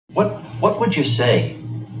What would you say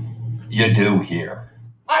you do here?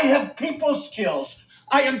 I have people skills.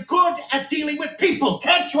 I am good at dealing with people.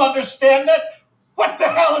 Can't you understand that? What the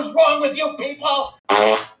hell is wrong with you people?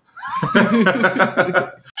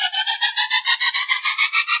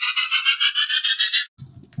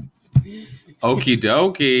 Okie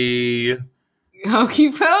dokie.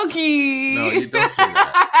 Hokey pokey. No, you don't say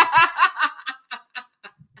that.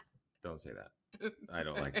 Don't say that. I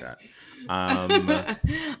don't like that. I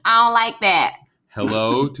don't like that.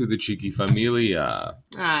 Hello to the Cheeky Familia.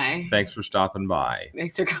 Hi. Thanks for stopping by.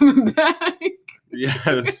 Thanks for coming back.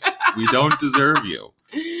 Yes, we don't deserve you.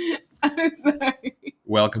 I'm sorry.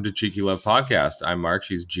 Welcome to Cheeky Love Podcast. I'm Mark.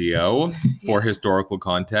 She's Gio. For historical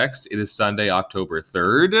context, it is Sunday, October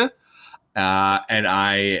 3rd. And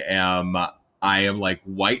I am like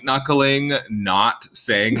white knuckling, not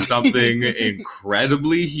saying something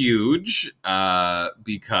incredibly huge,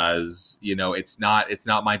 because it's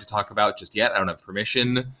not mine to talk about just yet. I don't have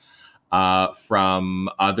permission from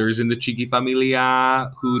others in the Cheeky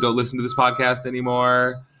Familia who don't listen to this podcast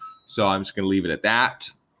anymore. So I'm just gonna leave it at that.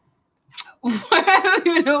 I don't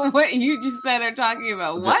even know what you just said or talking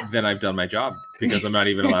about. What? Then I've done my job because I'm not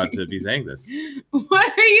even allowed to be saying this.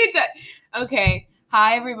 What are you doing? Okay.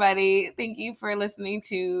 Hi, everybody. Thank you for listening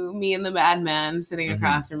to me and the madman sitting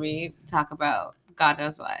across from me talk about God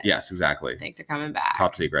knows what. Yes, exactly. Thanks for coming back.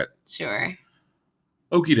 Top secret. Sure.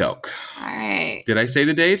 Okie doke. All right. Did I say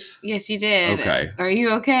the date? Yes, you did. Okay. Are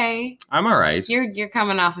you okay? I'm all right. You're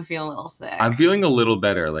coming off of feeling a little sick. I'm feeling a little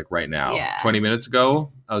better, like right now. Yeah. 20 minutes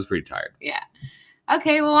ago, I was pretty tired. Yeah.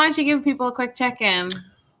 Okay, well, why don't you give people a quick check-in?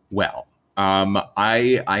 Well,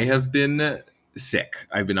 I have been sick.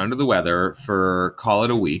 I've been under the weather for, call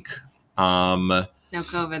it a week. No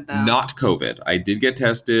COVID, though. Not COVID. I did get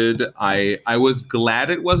tested. I was glad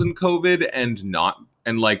it wasn't COVID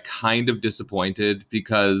and like kind of disappointed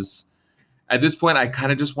because at this point I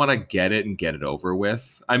kind of just want to get it and get it over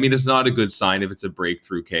with. I mean, it's not a good sign if it's a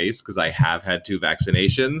breakthrough case because I have had 2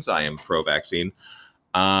 vaccinations. I am pro-vaccine.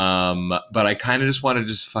 But I kind of just want to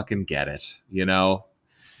just fucking get it,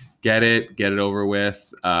 get it over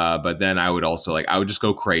with. But then I would also I would just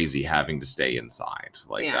go crazy having to stay inside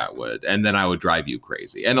that would, and then I would drive you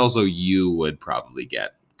crazy. And also you would probably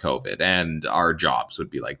get COVID and our jobs would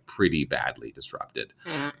be like pretty badly disrupted.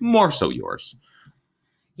 More so yours.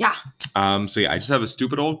 Yeah. So yeah, I just have a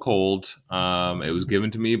stupid old cold. It was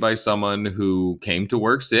given to me by someone who came to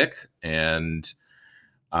work sick, and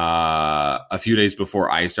a few days before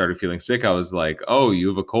I started feeling sick, I was like, "Oh, you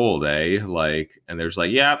have a cold, eh?" And there's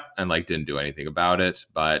 "Yep," and didn't do anything about it.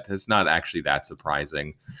 But it's not actually that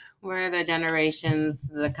surprising. We're the generations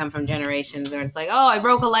that come from generations where it's like, "Oh, I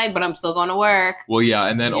broke a leg, but I'm still going to work." Well, yeah,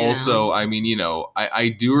 and then also, I mean, I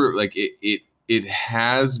do like it. It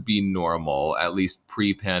has been normal, at least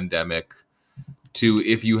pre-pandemic, to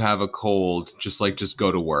if you have a cold, just go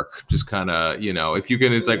to work, just kind of, if you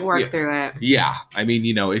can, it's like work through it. Yeah. I mean,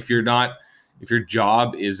 if your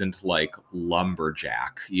job isn't like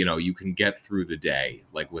lumberjack, you can get through the day,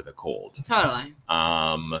 with a cold. Totally.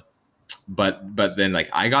 But then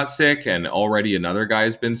I got sick and already another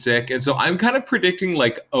guy's been sick. And so I'm kind of predicting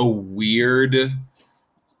a weird,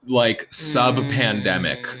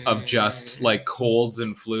 sub-pandemic of just colds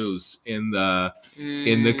and flus in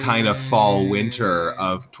the kind of fall winter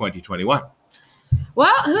of 2021.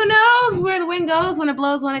 Well, who knows where the wind goes, when it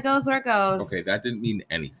blows, when it goes, where it goes. Okay, that didn't mean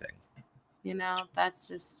anything. That's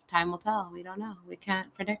just time will tell. We don't know. We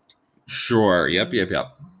can't predict. Sure. Yep. Yeah.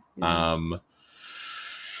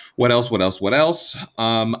 What else?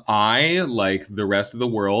 I, like the rest of the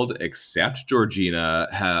world, except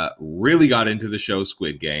Georgina, really got into the show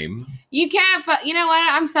Squid Game. You can't, you know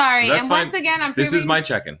what? I'm sorry. That's and fine. Once again, This is my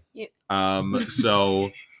check-in.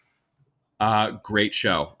 Great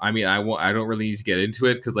show. I mean, I don't really need to get into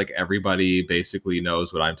it because everybody basically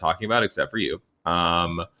knows what I'm talking about except for you.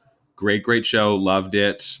 Great show. Loved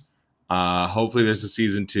it. Hopefully there's a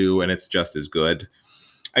season 2 and it's just as good.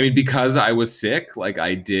 I mean, because I was sick,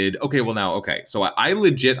 I did. Okay. So I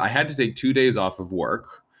had to take 2 days off of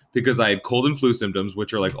work because I had cold and flu symptoms,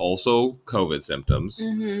 which are also COVID symptoms.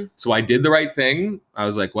 Mm-hmm. So I did the right thing. I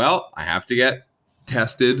was like, well, I have to get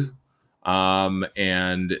tested.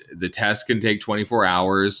 And the test can take 24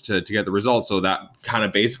 hours to get the results. So that kind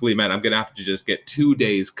of basically meant I'm going to have to just get 2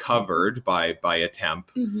 days covered by a temp.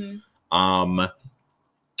 Mm-hmm.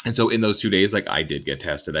 And so in those 2 days, I did get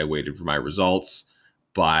tested. I waited for my results.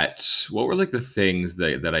 But what were the things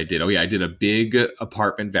that I did? Oh yeah, I did a big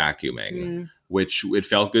apartment vacuuming, which it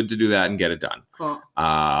felt good to do that and get it done. Cool.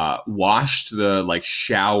 Washed the like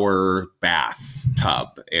shower bath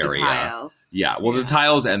tub area. The tiles. Yeah, well, the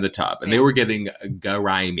tiles and the tub, and they were getting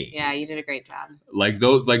grimy. Yeah, you did a great job. Like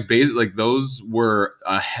those were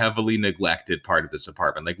a heavily neglected part of this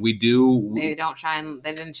apartment. Like we do, They don't shine.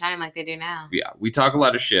 They didn't shine like they do now. yeah, we talk a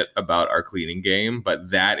lot of shit about our cleaning game, but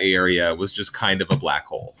that area was just kind of a black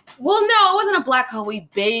hole. Well, no, it wasn't a black hole. We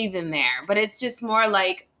bathe in there, but it's just more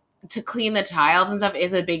like to clean the tiles and stuff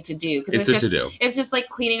is a big to do because It's a to do. It's just like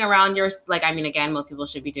cleaning around your like. I mean, again, most people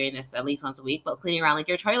should be doing this at least once a week, but cleaning around like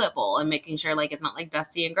your toilet bowl and making sure like it's not like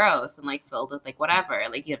dusty and gross and like filled with like whatever.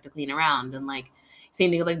 Like you have to clean around and like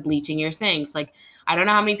same thing with like bleaching your sinks. Like I don't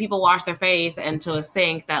know how many people wash their face into a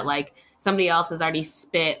sink that like somebody else has already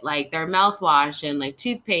spit like their mouthwash and like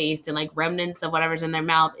toothpaste and like remnants of whatever's in their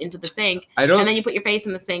mouth into the sink. And then you put your face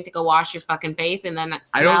in the sink to go wash your fucking face. And then that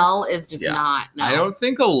smell is just not. No. I don't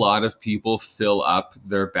think a lot of people fill up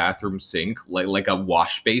their bathroom sink like a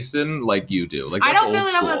wash basin like you do. Like I don't fill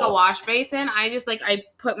it up like a wash basin. I just like, I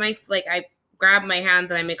put my, like, I grab my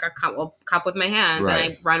hands and I make a cup with my hands and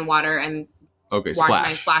I run water and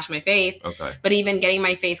splash my face. Okay. But even getting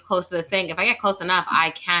my face close to the sink, if I get close enough,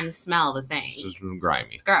 I can smell the sink. It's just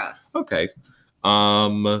grimy. It's gross. Okay.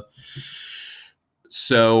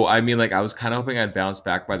 So I mean, like I was kind of hoping I'd bounce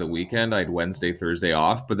back by the weekend. I had Wednesday, Thursday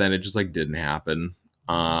off, but then it just like didn't happen.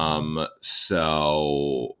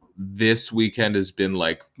 So this weekend has been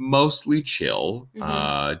like mostly chill.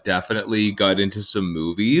 Definitely got into some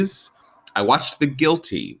movies. I watched The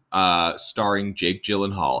Guilty, starring Jake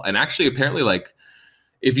Gyllenhaal. And actually, apparently, like,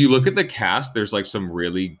 if you look at the cast, there's, like, some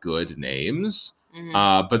really good names.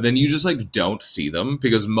 But then you just, like, don't see them.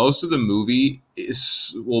 Because most of the movie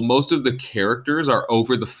most of the characters are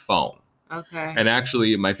over the phone. Okay. And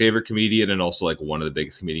actually, my favorite comedian and also, like, one of the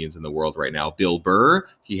biggest comedians in the world right now, Bill Burr,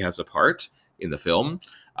 he has a part in the film.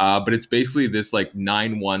 But it's basically this like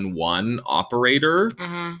 911 operator,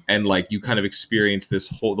 and like you kind of experience the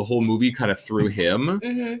whole movie kind of through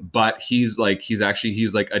him. But he's like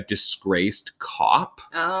a disgraced cop.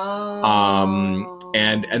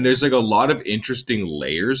 And there's like a lot of interesting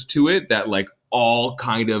layers to it that like all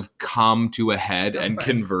kind of come to a head and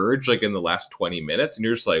converge like in the last 20 minutes, and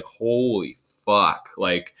you're just like, holy fuck,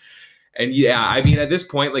 like. And yeah, I mean, at this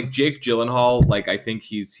point, like Jake Gyllenhaal, like I think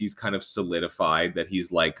he's kind of solidified that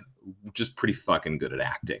he's like just pretty fucking good at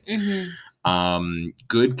acting.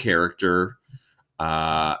 Good character.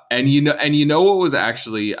 And you know what was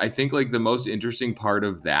actually, I think like the most interesting part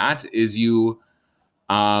of that is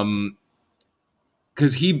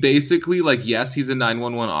because he basically like, yes, he's a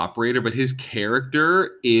 911 operator, but his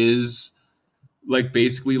character is like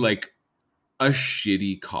basically like a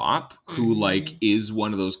shitty cop who like is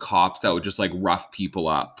one of those cops that would just like rough people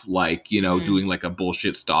up, like, you know, doing like a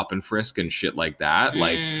bullshit stop and frisk and shit like that.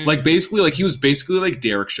 Like basically like he was basically like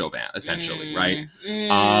Derek Chauvin essentially, right?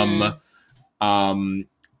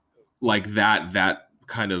 Like that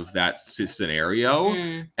kind of that scenario.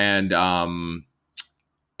 And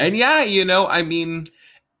yeah, you know, I mean,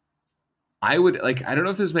 I would like, I don't know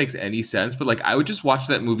if this makes any sense, but like I would just watch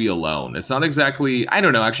that movie alone. It's not exactly, I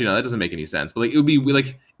don't know, actually no, that doesn't make any sense. But like it'd be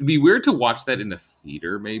weird to watch that in a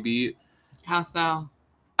theater maybe. How so?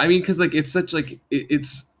 I mean, because like it's such like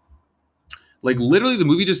it's like literally the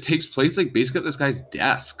movie just takes place like basically at this guy's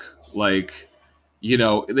desk. Like, you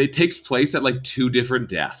know, it takes place at like two different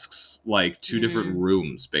desks, like two different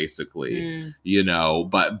rooms basically, you know,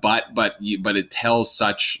 but it tells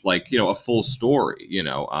such like, you know, a full story, you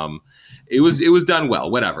know. It was done well,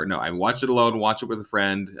 whatever. No, I watched it alone, watch it with a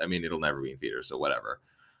friend. I mean, it'll never be in theaters, so whatever.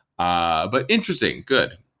 But interesting,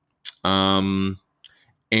 good. And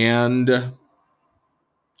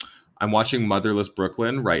I'm watching Motherless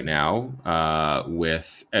Brooklyn right now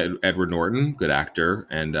with Edward Norton, good actor,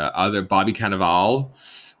 and other Bobby Cannavale,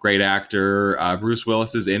 great actor. Bruce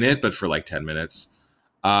Willis is in it, but for like 10 minutes.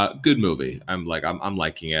 Good movie. I'm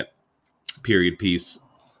liking it. Period piece.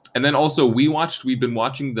 And then also we've been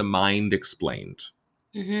watching The Mind Explained.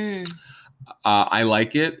 I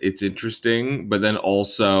like it. It's interesting, but then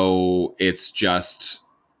also it's just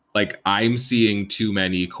like I'm seeing too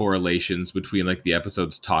many correlations between like the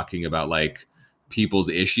episodes talking about like people's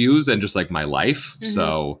issues and just like my life.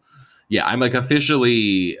 So yeah, I'm like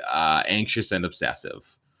officially anxious and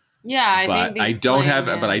obsessive. Yeah, I don't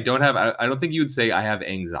think you would say I have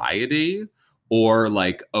anxiety or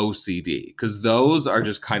like OCD, because those are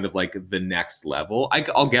just kind of like the next level.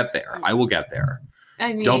 I'll get there. I will get there.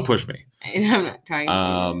 I mean, don't push me. I'm not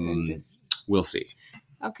trying. We'll see.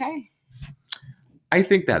 Okay. I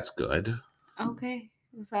think that's good. Okay.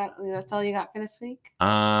 That's all you got for this week?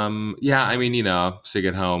 Yeah, I mean, sick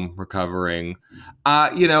at home, recovering.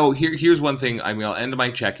 Here's one thing. I mean, I'll end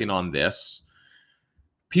my check-in on this.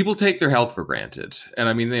 People take their health for granted. And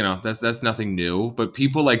I mean, that's nothing new, but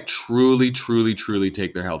people like truly, truly, truly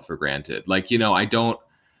take their health for granted. Like,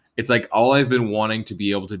 it's like all I've been wanting to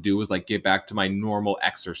be able to do is like get back to my normal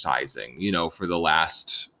exercising, for the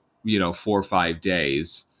last, 4 or 5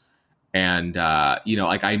 days. And,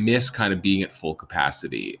 like I miss kind of being at full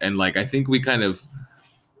capacity. And like, I think we kind of,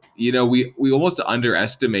 we almost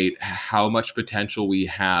underestimate how much potential we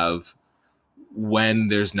have when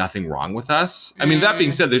there's nothing wrong with us. I mean, that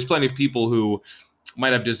being said, there's plenty of people who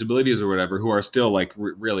might have disabilities or whatever who are still like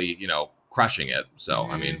really, crushing it. So,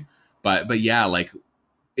 I mean, but yeah, like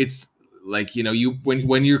it's like,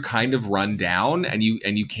 when you're kind of run down and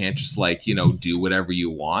you can't just like, do whatever you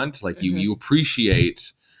want, like you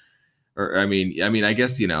appreciate. Or I mean, I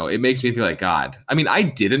guess, it makes me feel like, God, I mean, I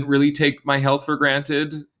didn't really take my health for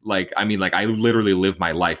granted. Like, I mean, like I literally lived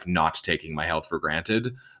my life not taking my health for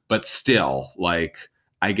granted, but still like,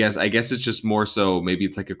 I guess it's just more so maybe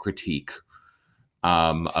it's like a critique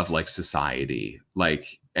of like society.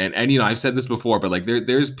 Like, and I've said this before, but like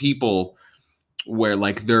there's people where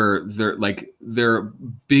like their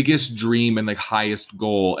biggest dream and like highest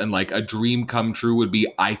goal and like a dream come true would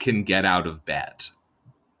be, I can get out of bed.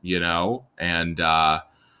 And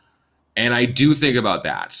I do think about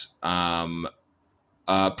that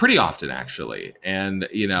pretty often, actually. And,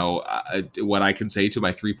 what I can say to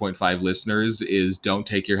my 3.5 listeners is don't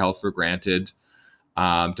take your health for granted.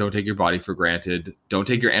 Don't take your body for granted. Don't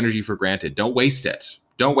take your energy for granted. Don't waste it.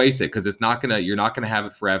 Don't waste it because you're not going to have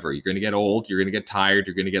it forever. You're going to get old. You're going to get tired.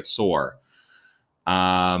 You're going to get sore.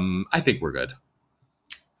 I think we're good.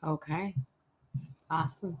 Okay.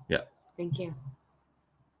 Awesome. Yeah. Thank you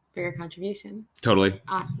for your contribution. Totally.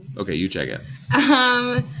 Awesome. Okay, you check it.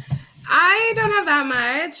 I don't have that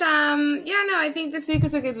much. I think this week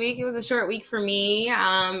was a good week. It was a short week for me.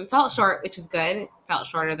 Felt short, which was good. It felt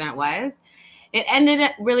shorter than it was. It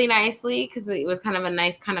ended really nicely because it was kind of a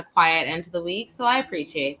nice, kind of quiet end to the week. So I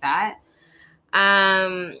appreciate that.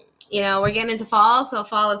 We're getting into fall, so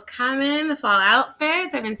fall is coming. The fall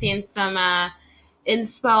outfits. I've been seeing some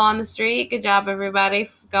inspo on the street. Good job, everybody,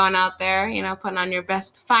 for going out there, putting on your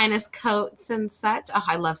best, finest coats and such. Oh,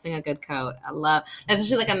 I love seeing a good coat. I love,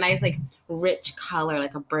 especially like a nice, like rich color,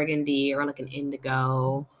 like a burgundy or like an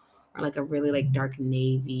indigo or like a really like dark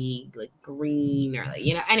navy, like green or like,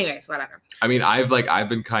 anyways, whatever. I mean, I've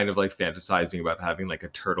been kind of like fantasizing about having like a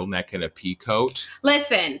turtleneck and a pea coat.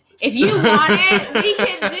 Listen, if you want it, we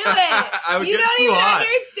can do it. You don't even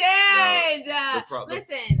understand. No problem.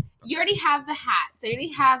 Listen. You already have the hat. So you already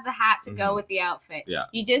have the hat to go with the outfit. Yeah.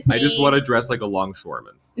 You just need... I just want to dress like a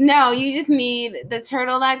longshoreman. No, you just need the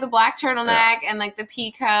turtleneck, the black turtleneck, and like the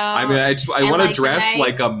pea coat. I mean, I want to dress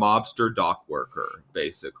like a mobster dock worker,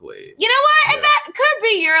 basically. You know what? Yeah. And that could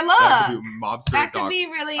be your look. That could be mobster that dock. Could be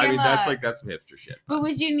really your I mean, look. that's some hipster shit. But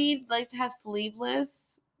would you need like to have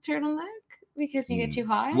sleeveless turtleneck? Because you get too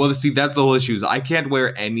hot? Well, see, that's the whole issue. Is I can't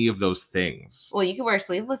wear any of those things. Well, you could wear a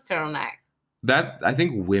sleeveless turtleneck. That I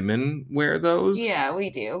think women wear those. Yeah,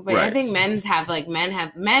 we do. But right. I think the men must have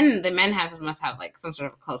like some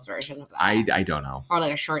sort of a close version of that. I don't know. Or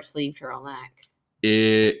like a short sleeve turtleneck.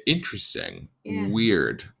 Interesting. Yeah.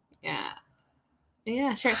 Weird. Yeah.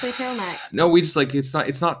 Yeah, short sleeve turtleneck. No, we just like it's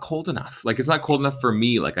not cold enough. Like it's not cold enough for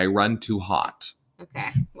me. Like I run too hot.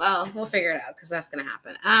 Okay. Well, we'll figure it out because that's gonna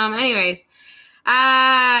happen. Anyways.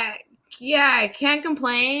 Yeah, I can't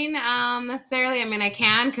complain necessarily. I mean, I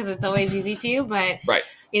can because it's always easy to, but right.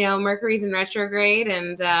 Mercury's in retrograde,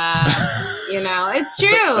 and it's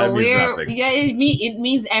true. That means nothing. It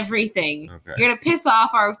means everything. Okay. You're gonna piss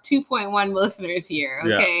off our 2.1 listeners here,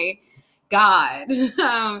 okay? Yeah.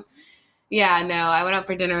 God. I went out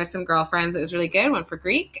for dinner with some girlfriends. It was really good. Went for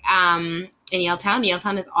Greek. In Yaletown.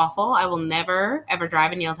 Yaletown is awful. I will never ever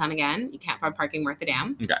drive in Yaletown again. You can't find parking worth a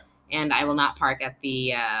damn. Okay. And I will not park at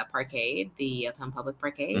the parkade, the Yaletown Public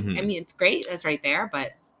Parkade. Mm-hmm. I mean, it's great. It's right there,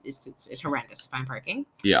 but it's horrendous to find parking.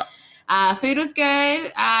 Yeah. Food was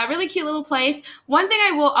good. Really cute little place. One thing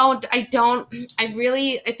I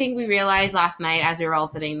think we realized last night as we were all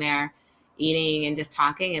sitting there eating and just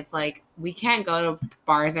talking, it's like we can't go to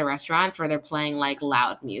bars or restaurants where they're playing like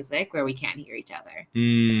loud music where we can't hear each other.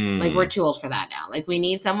 Like we're too old for that now. Like we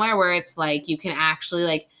need somewhere where it's like you can actually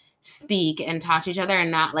like speak and talk to each other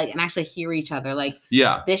and not like and actually hear each other. Like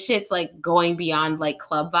this shit's like going beyond like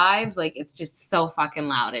club vibes. Like it's just so fucking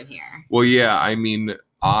loud in here. Well, yeah, I mean,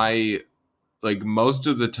 I like most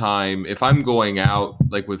of the time, if I'm going out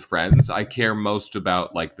like with friends, I care most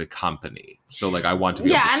about like the company. So like I want to be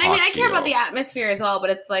able to and I mean, talk I to care about you. the atmosphere as well, but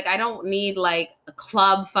it's like I don't need like a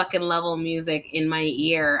club fucking level music in my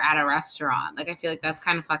ear at a restaurant. Like I feel like that's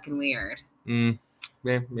kind of fucking weird. Yeah,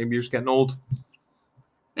 maybe you're just getting old.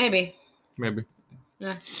 Maybe.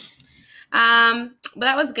 Yeah. But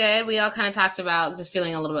that was good. We all kind of talked about just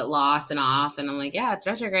feeling a little bit lost and off, and I'm like, yeah, it's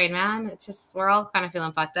retrograde, man. It's just we're all kind of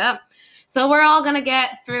feeling fucked up. So we're all gonna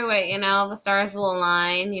get through it, you know. The stars will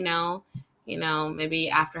align, you know. Maybe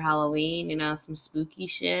after Halloween, you know, some spooky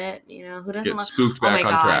shit. You know, who doesn't Get love? spooked Oh back my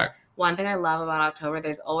on God. track. One thing I love about October,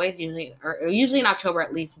 there's always usually in October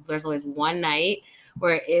at least, there's always one night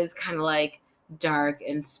where it is kind of like dark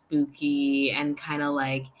and spooky and kind of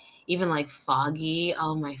like even like foggy.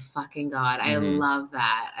 Oh my fucking God. I love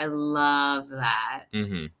that. I love that.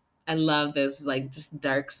 Mm-hmm. I love those like just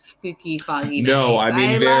dark, spooky, foggy No, nights. I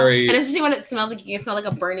mean, and especially when it smells like you can smell like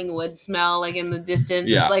a burning wood smell like in the distance.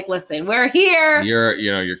 Yeah. It's like, listen, we're here.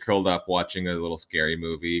 You're curled up watching a little scary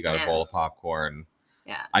movie. You got a bowl of popcorn.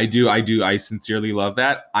 Yeah. I do. I sincerely love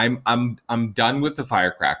that. I'm done with the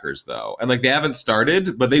firecrackers though. And like they haven't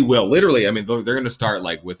started, but they will. Literally, I mean, they're going to start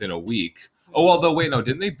like within a week. Oh, although wait, no,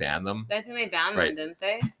 didn't they ban them? I think they banned them, didn't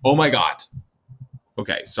they? Oh my God.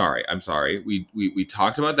 Okay, sorry. I'm sorry. We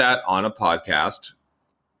talked about that on a podcast,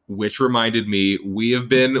 which reminded me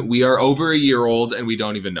we are over a year old and we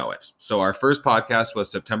don't even know it. So our first podcast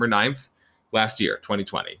was September 9th last year,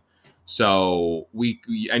 2020. So we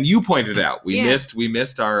and you pointed out we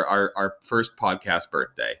missed our first podcast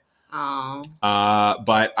birthday. Oh.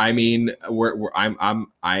 But I mean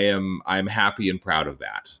I'm happy and proud of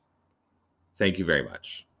that. Thank you very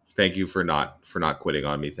much. Thank you for not quitting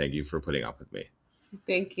on me. Thank you for putting up with me.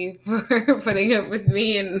 Thank you for putting up with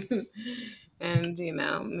me and you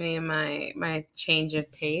know, me and my change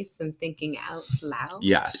of pace and thinking out loud.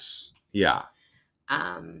 Yes. Yeah.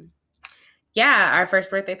 Yeah, our first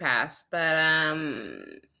birthday passed, but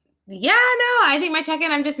yeah, no, I think my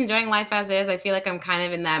check-in, I'm just enjoying life as is. I feel like I'm kind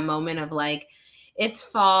of in that moment of like, it's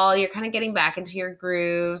fall, you're kind of getting back into your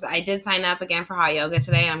grooves. I did sign up again for hot yoga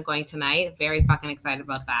today, and I'm going tonight. Very fucking excited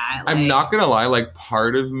about that. I'm not gonna lie, like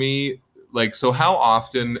part of me, like, so how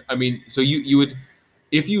often, I mean, so you would,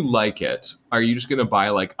 if you like it, are you just gonna buy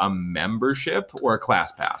like a membership or a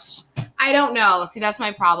class pass? I don't know. See, that's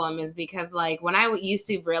my problem is because like when I used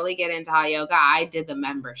to really get into hot yoga, I did the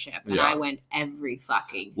membership and I went every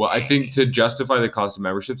fucking Well, day. I think to justify the cost of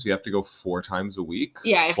memberships, you have to go 4 times a week.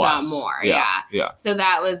 Yeah, if not more. Yeah. So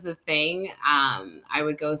that was the thing. I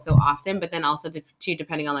would go so often, but then also too,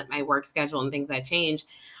 depending on like my work schedule and things that change,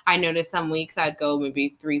 I noticed some weeks I'd go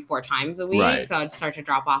maybe 3-4 times a week. Right. So I'd start to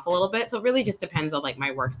drop off a little bit. So it really just depends on like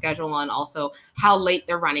my work schedule and also how late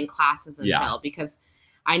they're running classes until, because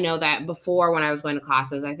I know that before when I was going to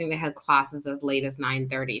classes, I think they had classes as late as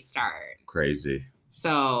 9:30 start. Crazy.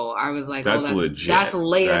 So I was like, that's legit. That's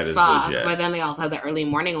late that as fuck. Legit. But then they also have the early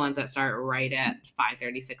morning ones that start right at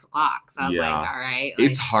 5:30, 6 o'clock. So I was like, all right.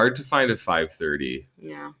 Like, it's hard to find at 5:30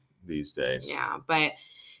 these days. Yeah. But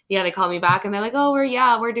yeah, they called me back and they're like, oh,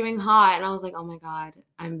 we're doing hot. And I was like, oh my God,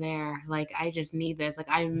 I'm there. Like, I just need this. Like,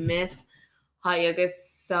 I miss hot yoga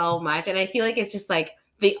so much. And I feel like it's just like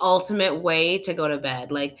the ultimate way to go to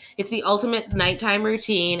bed. Like, it's the ultimate nighttime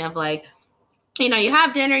routine of like, you know, you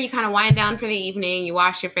have dinner, you kind of wind down for the evening, you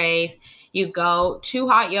wash your face, you go to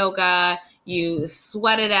hot yoga, you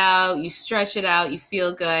sweat it out, you stretch it out, you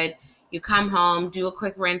feel good, you come home, do a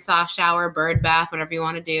quick rinse off, shower, bird bath, whatever you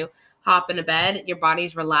want to do, hop into bed, your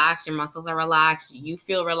body's relaxed, your muscles are relaxed, you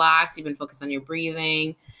feel relaxed, you've been focused on your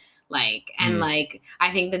breathing. Like, and like,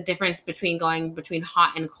 I think the difference between going between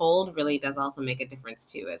hot and cold really does also make a difference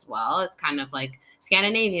too, as well. It's kind of like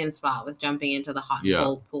Scandinavian spa with jumping into the hot and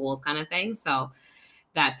cold pools kind of thing. So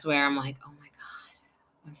that's where I'm like, oh my God,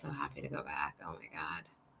 I'm so happy to go back. Oh my God.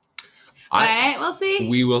 But we'll see.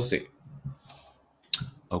 We will see.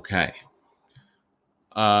 Okay.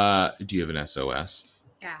 Do you have an SOS?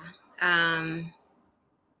 Yeah.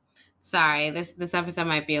 Sorry, this episode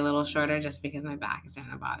might be a little shorter just because my back is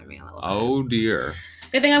starting to bother me a little bit. Oh dear.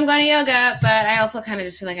 Good thing I'm going to yoga, but I also kind of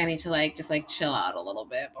just feel like I need to like just like chill out a little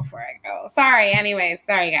bit before I go. Sorry, anyways,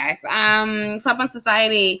 sorry guys. Sup on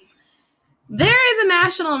Society. There is a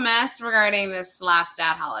national mess regarding this last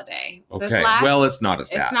stat holiday. Okay. Well, it's not a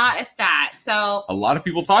stat. It's not a stat. So a lot of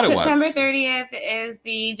people thought it was. September 30th is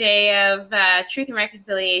the day of truth and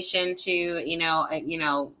reconciliation to, you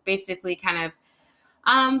know, basically kind of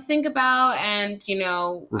think about and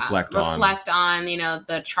Reflect on the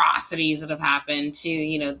atrocities that have happened to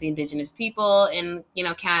the Indigenous people in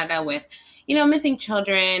Canada with missing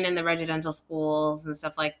children in the residential schools and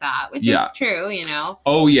stuff like that, which is true.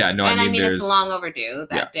 Oh yeah, no, and I mean it's long overdue.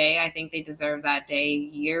 That day, I think they deserved that day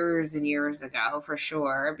years and years ago for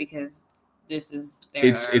sure, because this is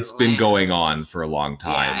it's been going on for a long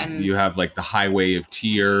time. Yeah, and you have like the Highway of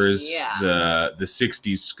Tears, Yeah. the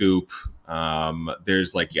 60s scoop.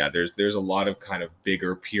 There's a lot of kind of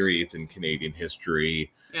bigger periods in Canadian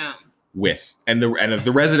history. Yeah. And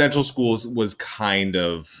the residential schools was kind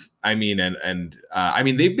of, I mean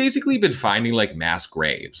they've basically been finding like mass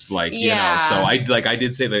graves, so I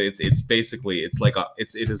did say that it's basically it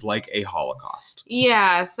is like a Holocaust.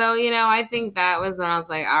 Yeah, so I think that was when I was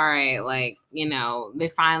like, all right, like they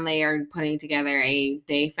finally are putting together a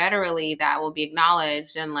day federally that will be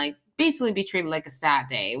acknowledged and like basically be treated like a stat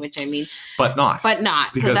day, which I mean, but not.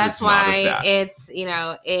 So that's why it's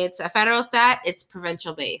a federal stat. It's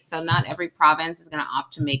provincial based, so not every province is going to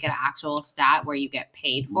opt to make it an actual stat where you get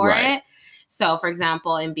paid for it. So, for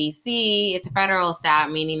example, in BC, it's a federal stat,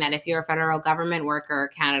 meaning that if you're a federal government worker,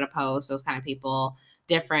 Canada Post, those kind of people,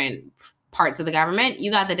 different parts of the government, you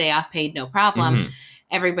got the day off paid, no problem. Mm-hmm.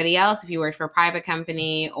 Everybody else, if you worked for a private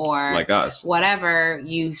company or like us, whatever,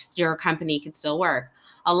 your company could still work.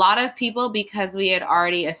 A lot of people, because we had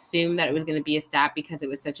already assumed that it was going to be a stat because it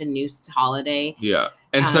was such a new holiday. Yeah.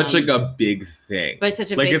 And such like a big thing. But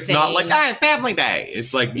such a big thing. Like, it's not like, Family Day.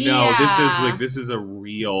 It's like, no, this is a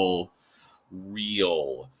real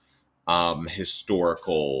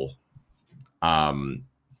historical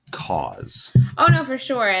cause. Oh, no, for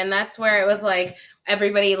sure. And that's where it was like,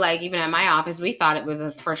 everybody, like even at my office, we thought it was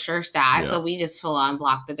a for sure stat. So we just full on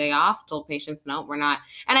blocked the day off, told patients, no, we're not.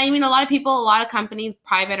 And I mean, a lot of companies,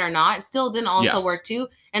 private or not, still didn't also work too.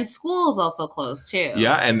 And schools also closed too.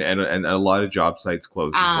 Yeah. And a lot of job sites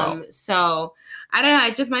closed as well. So I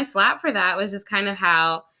don't know. My slap for that was just kind of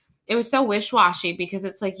how it was so wish-washy, because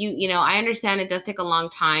it's like, I understand it does take a long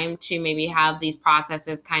time to maybe have these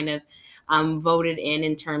processes kind of voted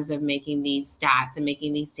in terms of making these stats and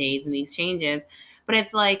making these days and these changes. But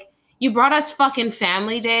it's like, you brought us fucking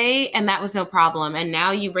Family Day and that was no problem. And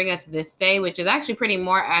now you bring us this day, which is actually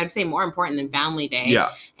I'd say more important than Family Day.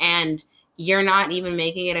 Yeah. And you're not even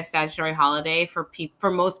making it a statutory holiday for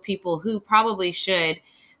most people who probably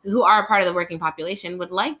who are a part of the working population,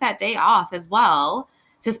 would like that day off as well,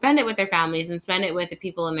 to spend it with their families and spend it with the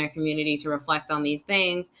people in their community to reflect on these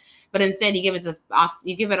things. But instead, you give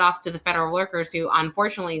it off to the federal workers who,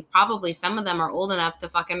 unfortunately, probably some of them are old enough to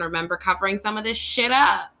fucking remember covering some of this shit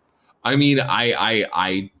up. I mean,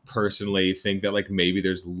 I personally think that like maybe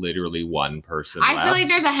there's literally one person left. I feel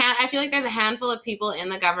like there's a handful of people in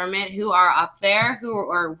the government who are up there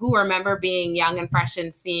who remember being young and fresh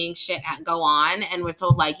and seeing shit go on and was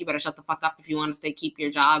told like, you better shut the fuck up if you want to keep your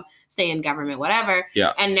job, stay in government, whatever.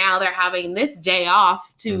 Yeah. And now they're having this day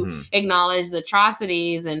off to acknowledge the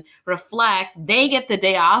atrocities and reflect. They get the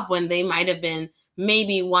day off when they might have been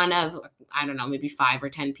maybe one of, I don't know, maybe 5 or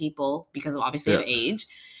 10 people, because of obviously of age.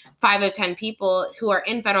 5 of 10 people who are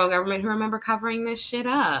in federal government who remember covering this shit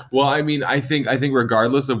up. Well, I mean, I think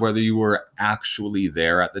regardless of whether you were actually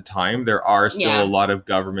there at the time, there are still a lot of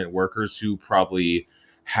government workers who probably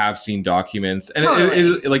have seen documents, and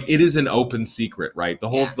it is an open secret, right? The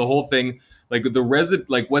whole thing, like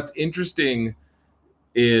what's interesting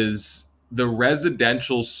is the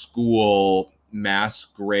residential school mass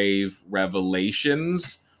grave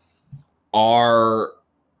revelations are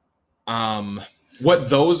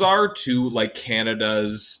what those are to like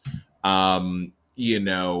Canada's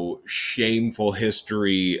shameful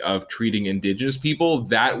history of treating Indigenous people.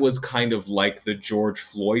 That was kind of like the George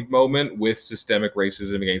Floyd moment with systemic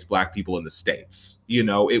racism against Black people in the States.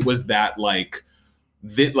 It was that like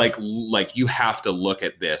you have to look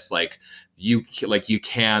at this, you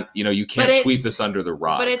can't sweep this under the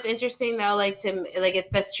rug. But it's interesting though,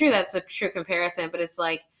 that's true. That's a true comparison, but it's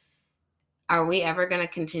like, are we ever going to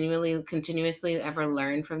continuously ever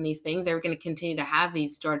learn from these things? Are we going to continue to have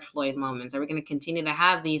these George Floyd moments? Are we going to continue to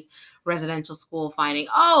have these residential school finding,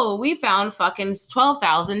 oh, we found fucking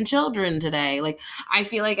 12,000 children today? Like, I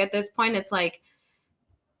feel like at this point, it's like,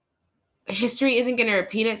 history isn't going to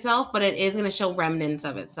repeat itself, but it is going to show remnants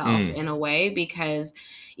of itself in a way, because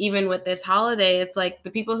even with this holiday, it's like the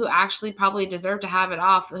people who actually probably deserve to have it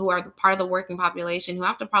off, who are part of the working population, who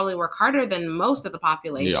have to probably work harder than most of the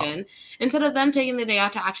population, instead of them taking the day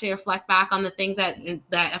out to actually reflect back on the things that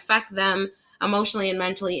affect them emotionally and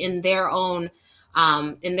mentally in their own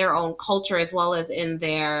culture, as well as in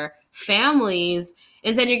their families.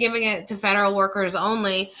 Instead, you're giving it to federal workers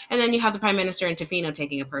only. And then you have the prime minister in Tofino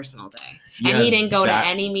taking a personal day. And he didn't go to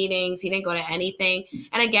any meetings. He didn't go to anything.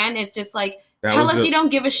 And again, it's just like, tell us you don't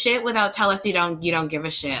give a shit without tell us you don't give a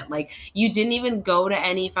shit. Like, you didn't even go to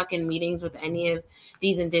any fucking meetings with any of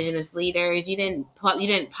these indigenous leaders. You didn't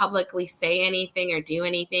publicly say anything or do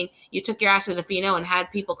anything. You took your ass to Tofino and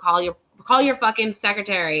had people call your fucking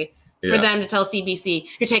secretary for them to tell CBC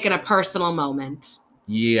you're taking a personal moment.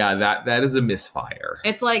 Yeah, that is a misfire.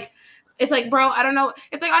 It's like, bro, I don't know.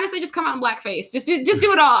 It's like, honestly, just come out in blackface. Just do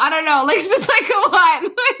it all. I don't know. Like, it's just like, come on.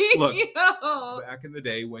 Like, look, back in the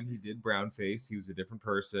day when he did brownface, he was a different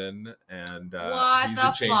person, and what he's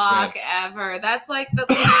the fuck ever. That's like the.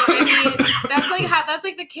 I mean, that's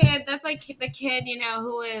like the kid. That's like the kid,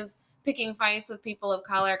 who is picking fights with people of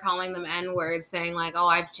color, calling them N-words, saying like, oh,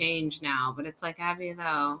 I've changed now. But it's like, have you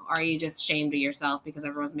though? Or are you just ashamed of yourself because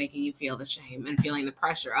everyone's making you feel the shame and feeling the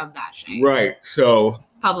pressure of that shame? Right. So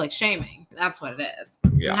public shaming. That's what it is.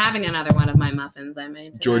 Yeah. I'm having another one of my muffins I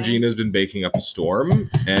made today. Georgina's been baking up a storm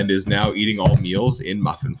and is now eating all meals in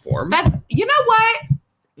muffin form. That's, you know what?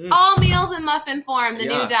 All meals in muffin form, the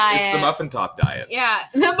new diet. It's the muffin top diet. Yeah,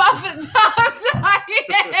 the muffin top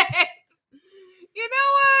diet. You know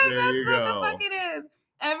what? There That's what the fuck it is.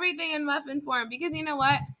 Everything in muffin form. Because you know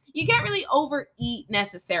what? You can't really overeat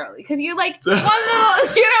necessarily. Because you like one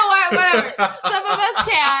little, you know what? Whatever. Some of us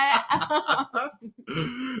can.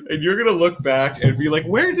 And you're going to look back and be like,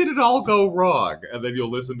 where did it all go wrong? And then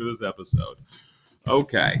you'll listen to this episode.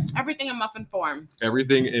 Okay. Everything in muffin form.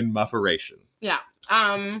 Everything in mufferation. Yeah.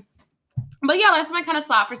 But yeah, that's my kind of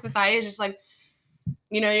slap for society. Is just like,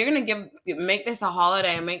 you're going to make this a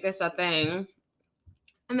holiday and make this a thing.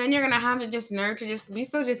 And then you're going to have to just nerve to just be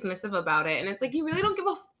so dismissive about it. And it's like, you really don't give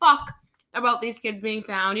a fuck about these kids being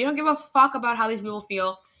found. You don't give a fuck about how these people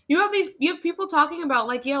feel. You have people talking about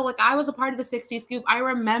like, yo, like I was a part of the 60s scoop. I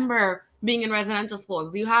remember being in residential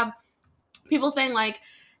schools. You have people saying like,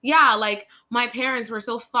 yeah, like my parents were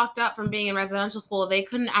so fucked up from being in residential school. They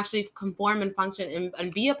couldn't actually conform and function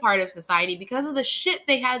and be a part of society because of the shit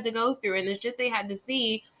they had to go through and the shit they had to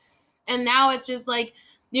see. And now it's just like,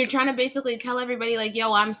 you're trying to basically tell everybody like,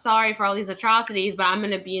 yo, I'm sorry for all these atrocities, but I'm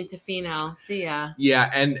going to be in Tofino. See ya. Yeah.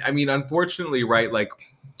 And I mean, unfortunately, right, like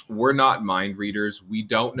we're not mind readers. We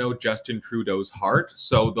don't know Justin Trudeau's heart.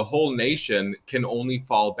 So the whole nation can only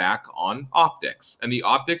fall back on optics and the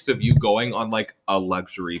optics of you going on like a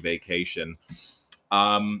luxury vacation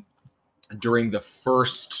during the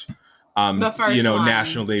first one.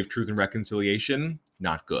 National Day of Truth and Reconciliation.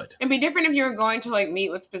 Not good. It'd be different if you were going to like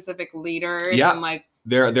meet with specific leaders and like,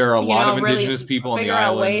 there are a lot of indigenous people on the island.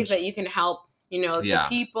 Figure out ways that you can help, the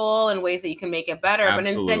people and ways that you can make it better.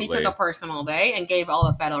 Absolutely. But instead, you took a personal day and gave all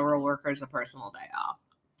the federal workers a personal day off.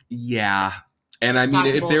 Yeah, and I mean,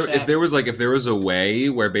 if there was a way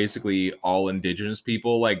where basically all indigenous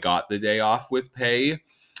people like got the day off with pay,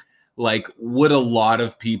 like would a lot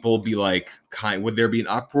of people be like, would there be an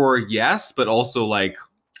uproar? Yes, but also like,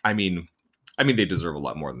 I mean, they deserve a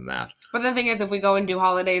lot more than that. But the thing is, if we go and do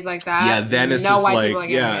holidays like that, yeah, then it's just like,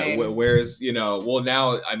 whereas, well,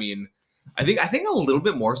 now, I mean, I think a little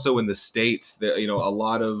bit more so in the States that, a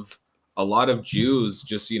lot of Jews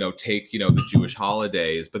just, take, the Jewish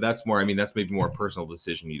holidays, but that's maybe more a personal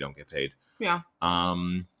decision. You don't get paid. Yeah.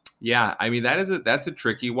 Yeah, I mean, that's a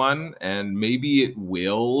tricky one, and maybe it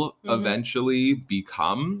will eventually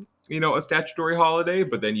become, a statutory holiday,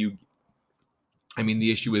 but then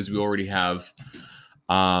the issue is we already have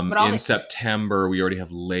September, we already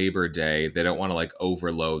have Labor Day. They don't want to like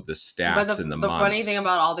overload the stats in the months. The funny thing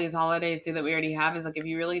about all these holidays too that we already have is like if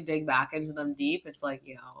you really dig back into them deep, it's like,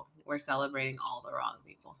 we're celebrating all the wrong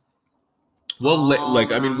people. Well,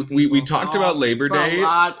 we talked about Labor Day.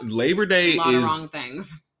 Labor Day is a lot of wrong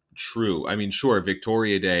things. True. I mean, sure,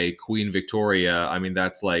 Victoria Day, Queen Victoria. I mean,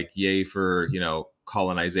 that's like yay for,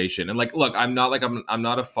 colonization. And like, look, I'm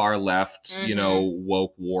not a far left,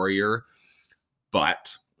 woke warrior.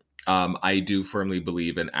 But I do firmly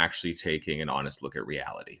believe in actually taking an honest look at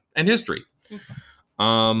reality and history.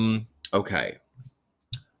 Okay.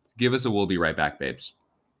 Give us a we'll be right back, babes.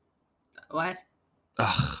 What?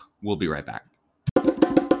 We'll be right back.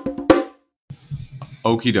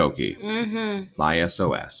 Okie dokie. My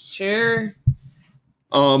SOS. Sure.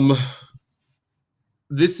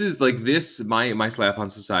 This is like my slap on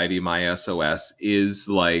society, my SOS is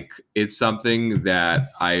like, it's something that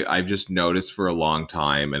I've just noticed for a long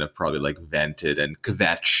time and have probably like vented and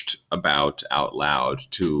kvetched about out loud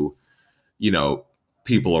to,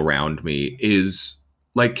 people around me is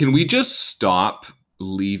like, can we just stop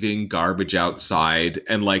leaving garbage outside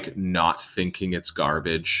and like not thinking it's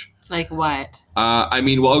garbage? Like what? I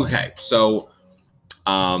mean, well, okay. So,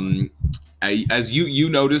 as you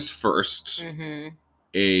noticed first, Mm-hmm.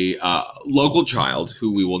 a local child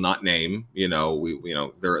who we will not name,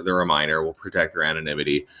 they're a minor, we'll protect their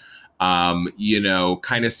anonymity.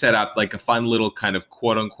 Kind of set up like a fun little kind of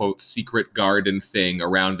quote unquote secret garden thing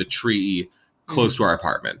around the tree close to our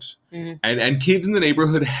apartment. Mm-hmm. And kids in the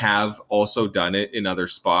neighborhood have also done it in other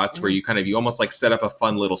spots where you almost like set up a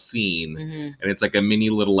fun little scene, and it's like a mini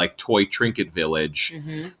little like toy trinket village.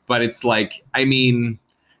 But it's like, I mean,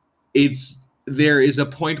 there is a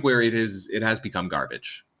point where it has become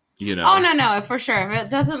garbage. Oh no, for sure. If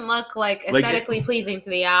it doesn't look like aesthetically pleasing to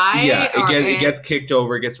the eye, it gets kicked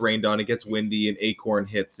over, it gets rained on, it gets windy, an acorn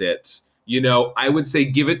hits it. I would say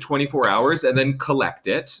give it 24 hours and then collect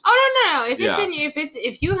it. Oh no. If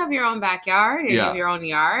you have your own backyard and you have your own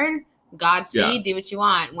yard, Godspeed, do what you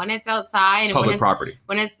want. When it's outside, it's public property.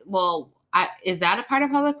 Is that a part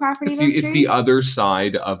of public property? It's the other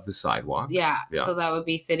side of the sidewalk. Yeah. So that would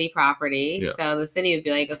be city property. Yeah. So the city would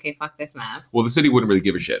be like, okay, fuck this mess. Well, the city wouldn't really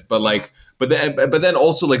give a shit, but then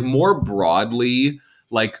also like more broadly,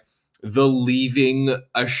 like the leaving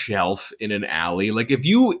a shelf in an alley. Like if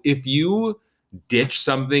you ditch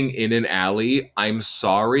something in an alley, I'm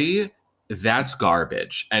sorry, that's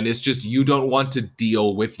garbage, and it's just you don't want to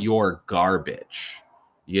deal with your garbage.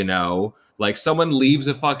 Like someone leaves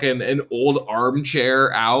an old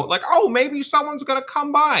armchair out, like, oh, maybe someone's gonna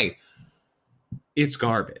come by. It's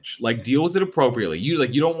garbage. Like, deal with it appropriately. You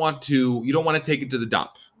don't want to take it to the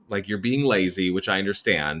dump. Like, you're being lazy, which I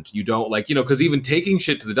understand. You don't because even taking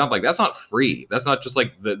shit to the dump, like, that's not free. That's not just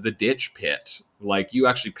like the ditch pit. Like, you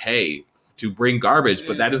actually pay to bring garbage,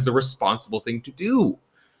 but that is the responsible thing to do.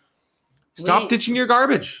 Stop ditching your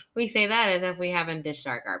garbage. We say that as if we haven't ditched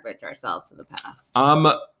our garbage ourselves in the past.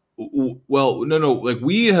 Well, no. Like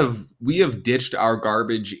we have ditched our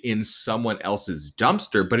garbage in someone else's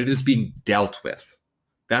dumpster, but it is being dealt with.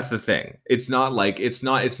 That's the thing. It's not like it's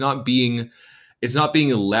not being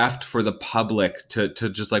left for the public to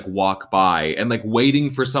just like walk by and like waiting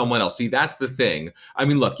for someone else. See, that's the thing. I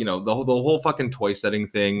mean, look, the whole fucking toy setting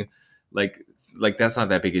thing, like that's not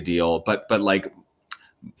that big a deal. But like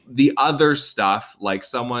the other stuff, like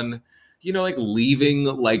someone, like leaving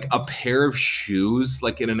like a pair of shoes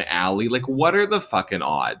like in an alley, like what are the fucking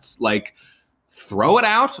odds? Like throw it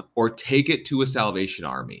out or take it to a Salvation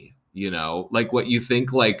Army, like what you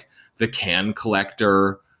think, like the can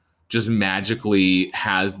collector just magically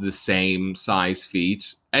has the same size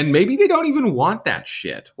feet and maybe they don't even want that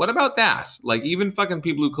shit. What about that? Like even fucking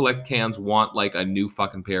people who collect cans want like a new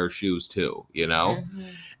fucking pair of shoes too,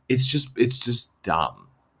 It's just dumb.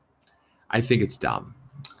 I think it's dumb.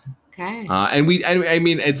 Okay. I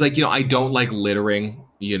mean, it's like, I don't like littering,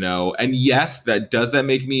 and yes, does that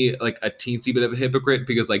make me like a teensy bit of a hypocrite?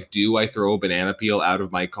 Because like, do I throw a banana peel out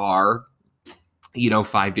of my car,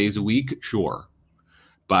 5 days a week? Sure.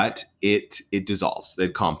 But it dissolves,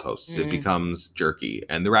 it composts, it becomes jerky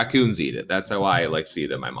and the raccoons eat it. That's how I like see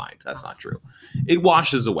it in my mind. That's not true. It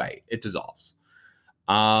washes away, it dissolves.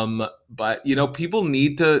 But people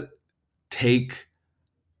need to take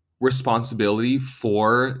responsibility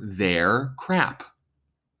for their crap.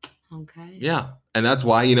 Okay. Yeah. And that's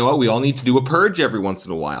why, we all need to do a purge every once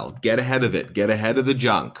in a while. Get ahead of it. Get ahead of the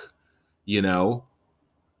junk.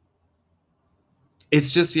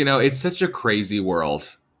 It's just, it's such a crazy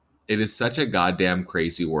world. It is such a goddamn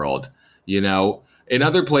crazy world. In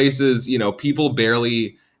other places, people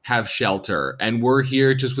barely have shelter and we're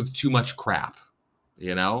here just with too much crap.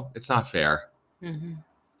 It's not fair. Mm-hmm.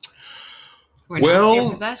 We're not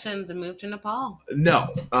your possessions and moved to Nepal. No.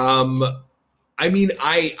 I mean,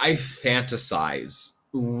 I fantasize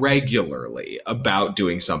regularly about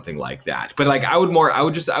doing something like that. But like I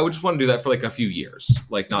would just want to do that for like a few years,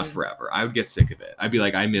 like not forever. I would get sick of it. I'd be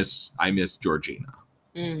like, I miss Georgina.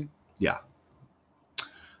 Yeah.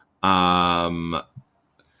 But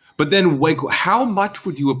then like how much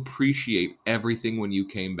would you appreciate everything when you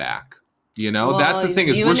came back? That's the thing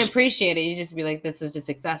is you wouldn't appreciate it. You just be like, this is just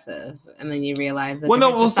excessive, and then you realize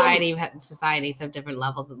that societies have different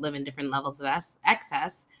levels, live in different levels of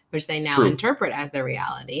excess, which they now interpret as their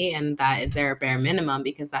reality, and that is their bare minimum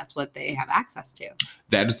because that's what they have access to.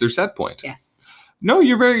 That is their set point. Yes. No,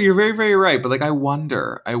 you're very, very right. But like, I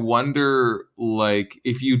wonder, like,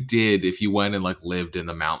 if you went and like lived in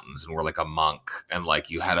the mountains and were like a monk and like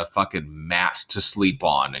you had a fucking mat to sleep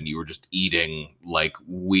on and you were just eating like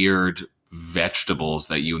weird vegetables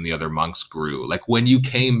that you and the other monks grew. Like when you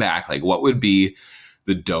came back, like what would be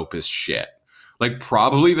the dopest shit? Like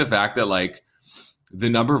probably the fact that like the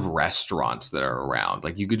number of restaurants that are around.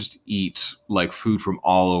 Like you could just eat like food from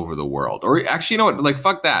all over the world. Or actually, you know what? Like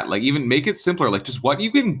fuck that. Like even make it simpler. Like just what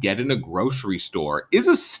you can get in a grocery store is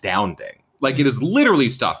astounding. Like it is literally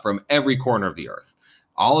stuff from every corner of the earth.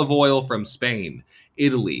 Olive oil from Spain,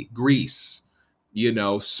 Italy, Greece, you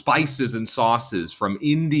know, spices and sauces from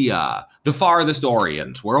India, the farthest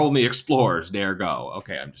Orient, where only explorers dare go.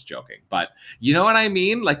 Okay, I'm just joking. But you know what I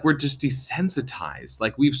mean? Like we're just desensitized.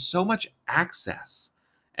 Like we've so much access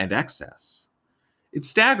and excess. It's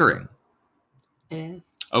staggering. It is.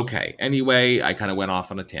 Okay, anyway, I kind of went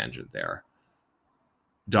off on a tangent there.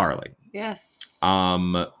 Darling. Yes.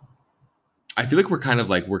 I feel like we're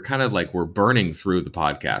burning through the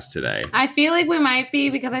podcast today. I feel like we might be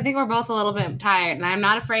because I think we're both a little bit tired, and I'm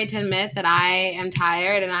not afraid to admit that I am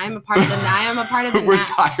tired, and I am a part of the. We're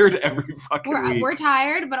tired every fucking week. We're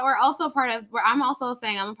tired, but we're also I'm also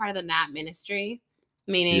saying I'm a part of the NAP ministry,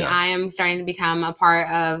 meaning I am starting to become a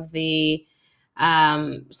part of the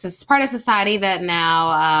part of society that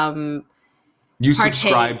now you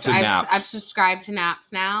subscribe to naps. I've subscribed to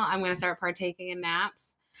naps now. I'm going to start partaking in naps.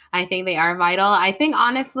 I think they are vital. I think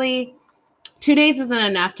honestly, 2 days isn't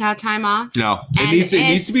enough to have time off. No, it needs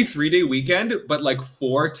to be 3-day weekend, but like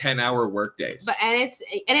 4 10-hour work days. But and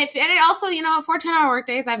it also, you know, 4 10-hour work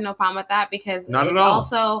days, I have no problem with that because Not it's at all.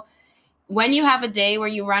 Also when you have a day where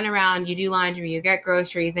you run around, you do laundry, you get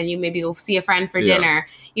groceries, then you maybe go see a friend for dinner,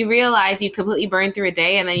 you realize you completely burn through a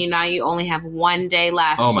day, and then you only have 1 day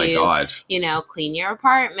left you know, clean your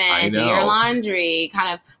apartment, do your laundry,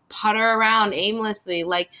 kind of putter around aimlessly.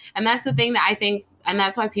 Like, and that's the thing that I think, and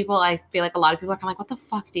that's why I feel like a lot of people are kind of like, what the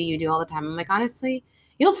fuck do you do all the time? I'm like, honestly,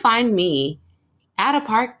 you'll find me at a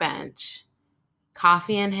park bench,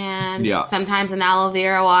 coffee in hand, sometimes an aloe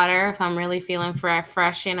vera water if I'm really feeling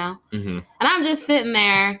fresh, you know? Mm-hmm. And I'm just sitting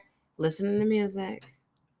there listening to music,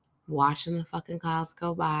 watching the fucking clouds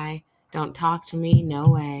go by. Don't talk to me. No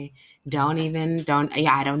way.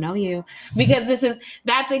 I don't know you. Because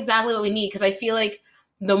that's exactly what we need. Because I feel like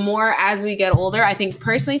the more as we get older, I think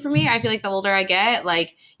personally for me, I feel like the older I get,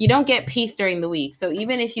 like you don't get peace during the week. So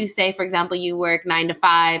even if you say, for example, you work 9 to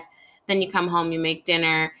 5, then you come home, you make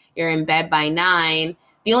dinner, you're in bed by 9.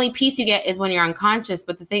 The only peace you get is when you're unconscious.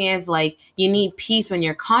 But the thing is, like, you need peace when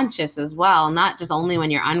you're conscious as well, not just only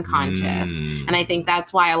when you're unconscious. And I think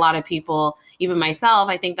that's why a lot of people, even myself,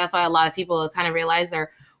 I think that's why a lot of people kind of realize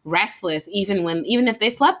they're restless, even if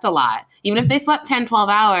they slept a lot, even if they slept 10, 12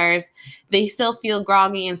 hours, they still feel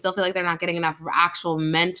groggy and still feel like they're not getting enough actual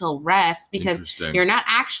mental rest because you're not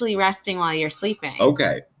actually resting while you're sleeping.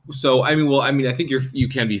 Okay. So, I think you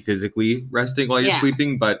can be physically resting while you're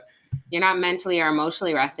sleeping, but you're not mentally or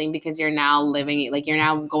emotionally resting because you're now you're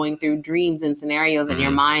now going through dreams and scenarios in your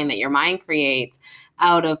mind that your mind creates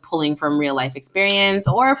out of pulling from real life experience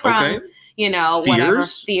or from, you know, whatever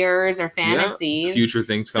fears or fantasies. Future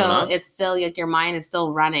things coming up. So it's still like your mind is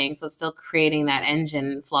still running. So it's still creating that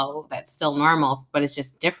engine flow that's still normal, but it's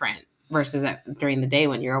just different versus during the day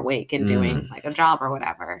when you're awake and doing like a job or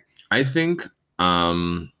whatever. I think,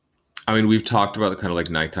 we've talked about the kind of like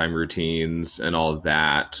nighttime routines and all of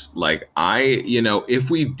that. Like if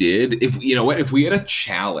we had a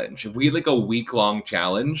challenge, if we had like a week-long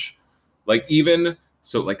challenge, like even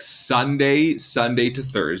so like Sunday to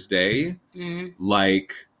Thursday,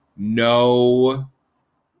 like no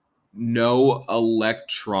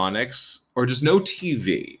electronics or just no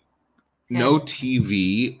TV. No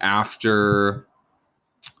TV after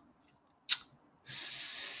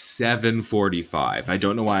 7:45. I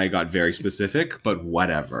don't know why I got very specific, but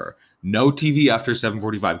whatever. No TV after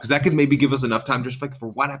 7:45 because that could maybe give us enough time just like for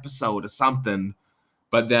one episode or something.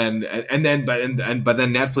 But then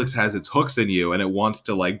Netflix has its hooks in you and it wants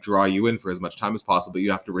to like draw you in for as much time as possible.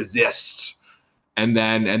 You have to resist. And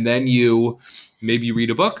then you maybe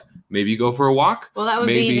read a book, maybe you go for a walk. Well, that would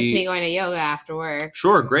be just me going to yoga after work.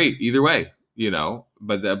 Sure, great. Either way, you know.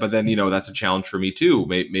 But then you know that's a challenge for me too.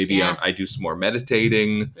 Maybe I do some more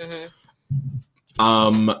meditating.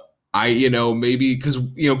 Maybe because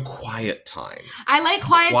quiet time. I like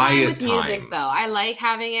quiet time with music though. I like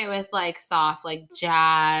having it with like soft, like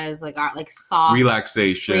jazz, like art, like soft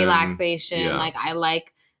relaxation. Yeah. Like I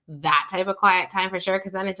like that type of quiet time for sure.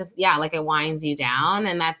 Because then it just like it winds you down,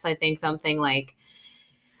 and that's I think something like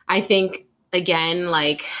I think again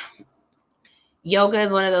like. Yoga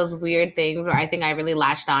is one of those weird things where I think I really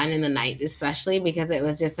latched on in the night, especially because it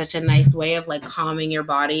was just such a nice way of like calming your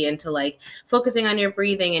body into like focusing on your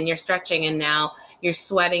breathing and your stretching. And now you're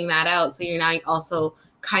sweating that out. So you're now also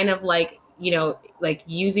kind of like, like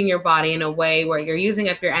using your body in a way where you're using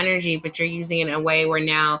up your energy, but you're using it in a way where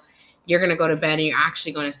now you're going to go to bed and you're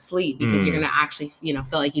actually going to sleep because you're going to actually, feel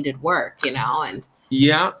like you did work, and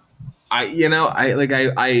Yeah.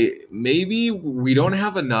 I maybe we don't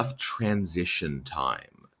have enough transition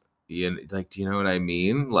time. Like, do you know what I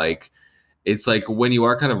mean? Like, it's like when you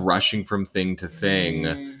are kind of rushing from thing to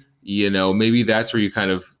thing, maybe that's where you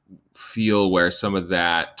kind of feel where some of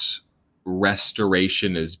that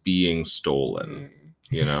restoration is being stolen.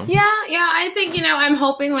 Yeah, I think, I'm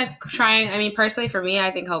hoping with trying, I mean, personally for me,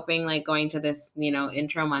 I think hoping like going to this,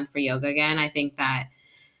 intro month for yoga again, I think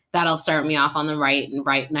that'll start me off on the right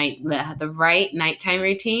nighttime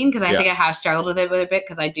routine, because I think I have struggled with it a bit,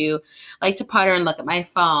 because I do like to putter and look at my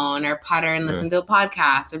phone, or putter and listen to a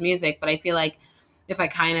podcast or music. But I feel like if I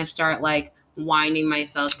kind of start like winding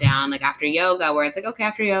myself down, like after yoga, where it's like, okay,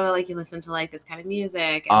 after yoga, like you listen to like this kind of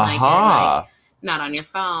music, and like you're like not on your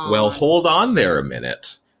phone. Well, hold on there a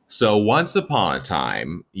minute. So once upon a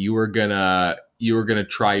time, you were gonna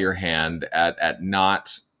try your hand at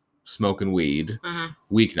not smoking weed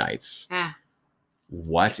weeknights.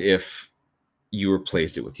 What if you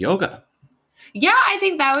replaced it with yoga? Yeah, I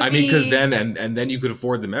think that would be. I mean, because then and then you could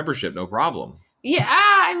afford the membership, no problem. Yeah,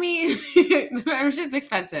 I mean, the membership's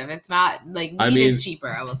expensive. It's not like weed is cheaper,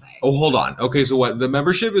 I will say. Oh, hold on. Okay, so what? The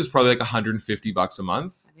membership is probably like $150 a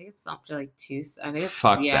month. I think it's up to like two. I think it's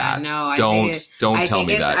fuck that. No, don't tell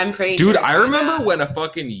me that. I'm pretty dude. Sure I remember when a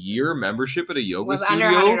fucking year membership at a yoga was studio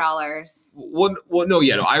under $100. Well, no,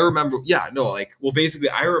 yeah, no. I remember. Yeah, no, like, well, basically,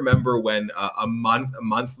 I remember when a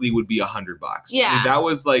monthly would be $100. Yeah, I mean, that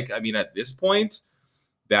was like, I mean, at this point,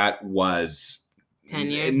 that was 10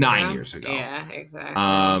 years 9 years ago. Yeah,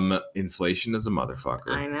 exactly. Inflation is a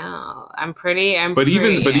motherfucker. I know. But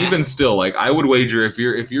even still, like, I would wager if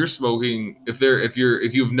you're smoking, if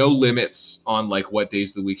you have no limits on like what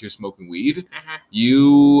days of the week you're smoking weed,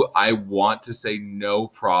 I want to say no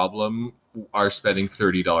problem are spending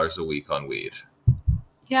 $30 a week on weed.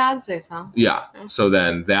 Yeah, I'd say so. Yeah. So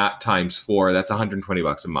then that times 4, that's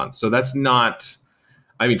 $120 a month. So that's not,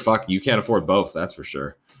 I mean, fuck, you can't afford both, that's for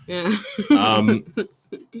sure. Yeah. Ha.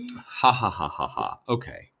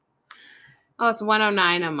 Okay. Oh, it's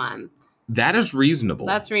 $109 a month. That is reasonable.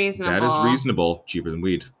 That's reasonable. That is reasonable. Cheaper than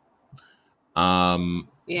weed.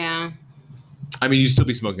 Yeah. I mean, you'd still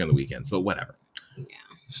be smoking on the weekends, but whatever. Yeah.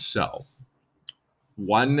 So,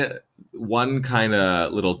 one kind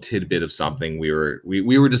of little tidbit of something we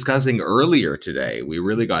were discussing earlier today. We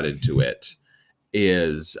really got into it.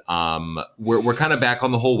 Is we're kind of back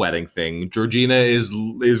on the whole wedding thing. Georgina is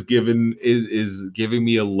giving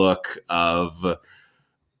me a look of,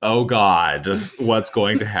 oh God, what's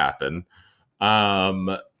going to happen?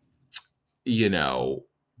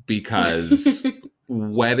 Because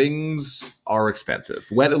weddings are expensive.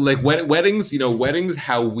 Weddings, weddings,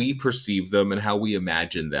 how we perceive them and how we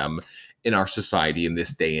imagine them in our society in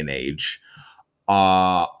this day and age,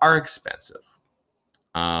 are expensive.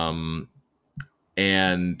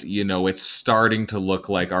 And, it's starting to look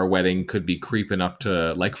like our wedding could be creeping up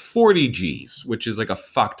to like 40 G's, which is like a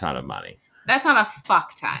fuck ton of money. That's not a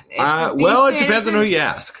fuck ton. Well, it depends on who you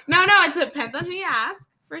ask. No, it depends on who you ask,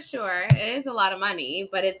 for sure. It is a lot of money,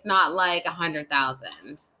 but it's not like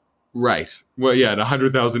 100,000. Right. Well, yeah, and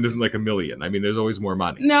 100,000 isn't like $1 million. I mean, there's always more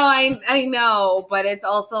money. No, I know, but it's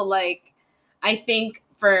also like, I think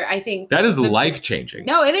that is life-changing.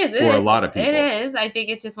 No, it is. For a lot of people. It is. I think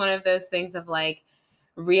it's just one of those things of like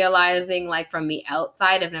realizing, like, from the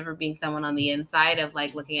outside of never being someone on the inside, of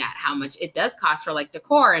like looking at how much it does cost for like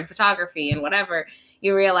decor and photography and whatever.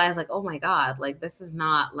 You realize like, oh my God, like this is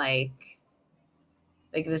not like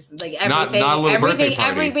this is like everything. Not a little birthday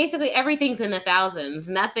party. Basically everything's in the thousands.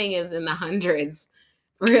 Nothing is in the hundreds.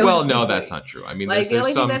 Really? Well, no, that's not true. I mean, like the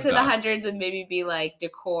only thing that's stuff in the hundreds would maybe be like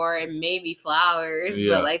decor and maybe flowers,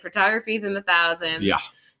 yeah. But like photography's in the thousands. Yeah.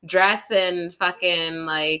 Dress and fucking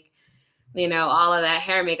like, all of that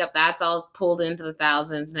hair, makeup, that's all pulled into the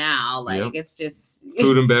thousands now. Like It's just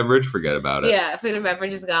food and beverage, forget about it. Yeah, food and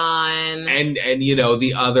beverage is gone. And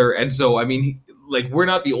the other, and so I mean, like, we're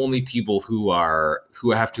not the only people who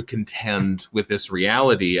have to contend with this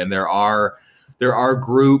reality, and there are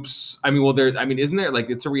groups. I mean, isn't there, like,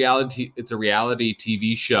 it's a reality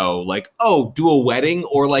TV show, like, oh, do a wedding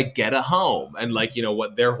or like get a home. And like,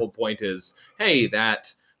 what their whole point is, hey,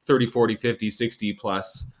 that 30, 40, 50, 60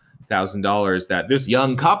 plus $1,000 that this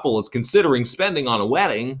young couple is considering spending on a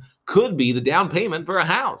wedding could be the down payment for a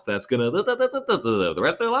house that's gonna the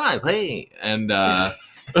rest of their lives. Hey, and that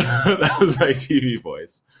was my TV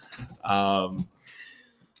voice.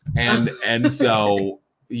 And so,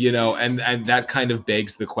 and that kind of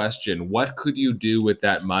begs the question, what could you do with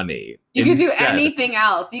that money? You could do anything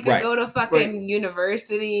else. You could go to fucking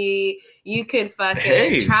university. You could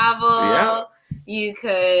fucking travel. Yeah. You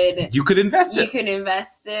could invest you it. could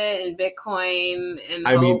invest it in Bitcoin and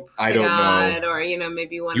I mean, hope I to don't God, know. or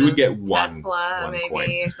maybe one You would of get Tesla one maybe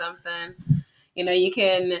coin. or something. You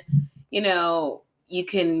can you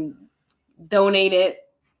can donate it.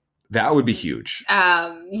 That would be huge.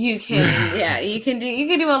 You can you can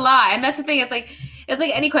do a lot, and that's the thing. It's like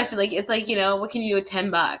any question. Like it's like what can you do with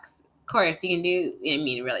 $10? Of course, you can do. I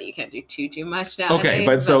mean, really, you can't do too much nowadays. Okay,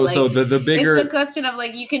 but so the bigger it's the question of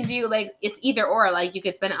like you can do like it's either or. Like you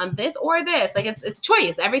could spend it on this or this. Like it's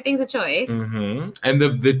choice. Everything's a choice. Mm-hmm. And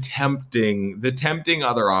the tempting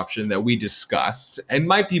other option that we discussed and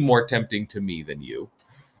might be more tempting to me than you,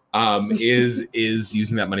 is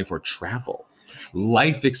using that money for travel,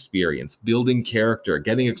 life experience, building character,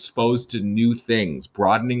 getting exposed to new things,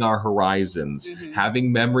 broadening our horizons,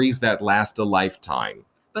 having memories that last a lifetime.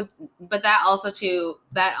 But that also too,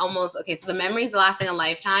 that almost, okay, so the memories lasting a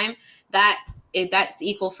lifetime, that's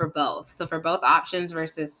equal for both. So for both options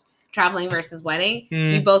versus traveling versus wedding,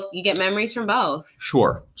 you get memories from both.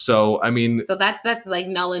 Sure. So I mean, so that's like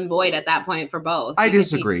null and void at that point for both. I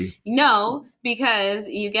disagree. Because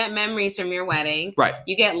you get memories from your wedding. Right.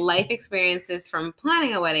 You get life experiences from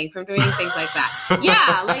planning a wedding, from doing things like that.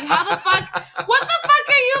 Yeah, like how the fuck? What the fuck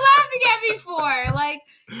are you laughing at me for? Like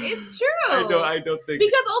it's true. I don't think,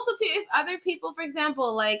 because also too, if other people, for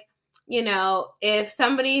example, like if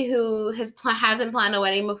somebody who hasn't planned a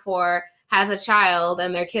wedding before has a child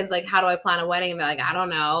and their kid's like, how do I plan a wedding? And they're like, I don't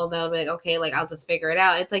know. They'll be like, okay, like I'll just figure it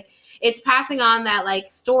out. It's like, it's passing on that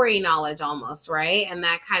like story knowledge almost, right? And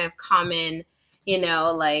that kind of common,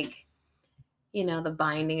 like, the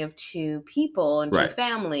binding of two people and two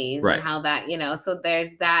families and how that, so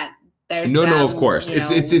there's that. No, of course. It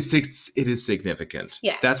is significant.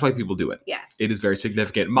 Yes. That's why people do it. Yes. It is very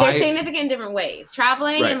significant. They're significant in different ways.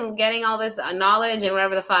 Traveling and getting all this knowledge and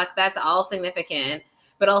whatever the fuck, that's all significant.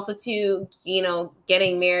 But also to,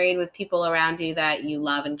 getting married with people around you that you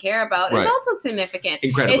love and care about is also significant.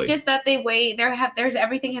 Incredibly. It's just that they weigh,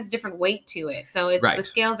 everything has different weight to it. So the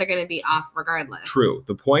scales are going to be off regardless. True.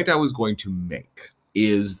 The point I was going to make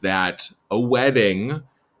is that a wedding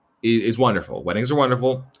is wonderful. Weddings are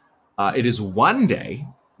wonderful. It is one day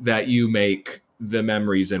that you make the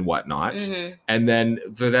memories and whatnot. Mm-hmm. And then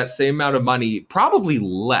for that same amount of money, probably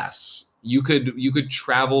less, you could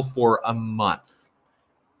travel for a month.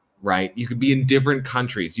 Right? You could be in different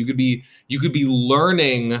countries. You could be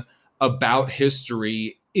learning about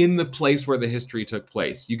history in the place where the history took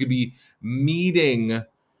place. You could be meeting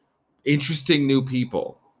interesting new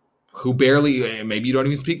people who maybe you don't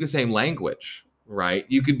even speak the same language, right?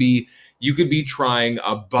 You could be trying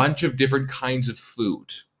a bunch of different kinds of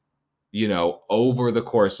food, over the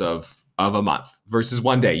course of a month versus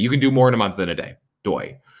one day. You can do more in a month than a day.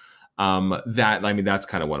 That's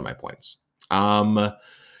kind of one of my points.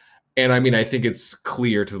 And I mean, I think it's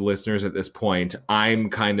clear to the listeners at this point, I'm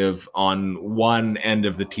kind of on one end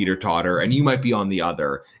of the teeter-totter and you might be on the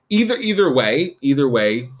other. Either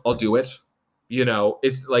way, I'll do it.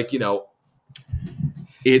 It's like,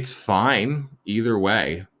 it's fine either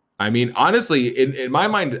way. I mean, honestly, in my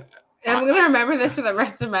mind, I'm going to remember this for the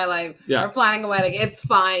rest of my life. Yeah. We're planning a wedding. It's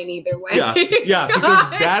fine either way. Yeah,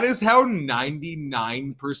 because that is how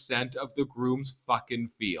 99% of the grooms fucking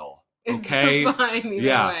feel. Okay. It's fine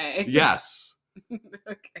either way. Yes.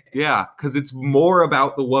 Okay. Yeah, because it's more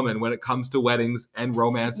about the woman when it comes to weddings and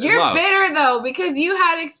romance and love. You're bitter though because you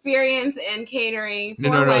had experience in catering for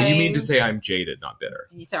No. weddings. You mean to say I'm jaded, not bitter.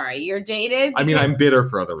 Sorry, you're jaded. I mean, I'm bitter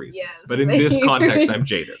for other reasons. Yes. But in this context, I'm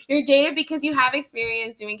jaded. You're jaded because you have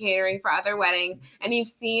experience doing catering for other weddings and you've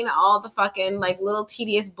seen all the fucking like little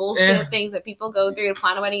tedious bullshit things that people go through to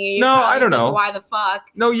plan a wedding. No, I don't know. Why the fuck?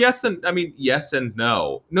 No, yes and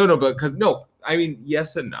no. No, because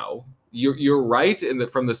yes and no. You're right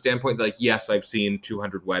from the standpoint that, like, yes, I've seen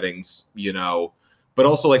 200 weddings, but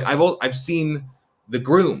also like I've seen the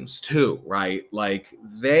grooms too, right? Like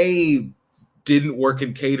they didn't work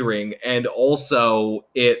in catering, and also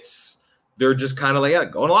they're just kind of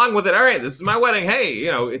like going along with it. All right, this is my wedding. Hey,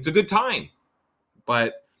 it's a good time,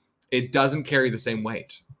 but it doesn't carry the same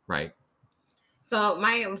weight, right? For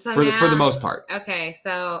the most part. Okay,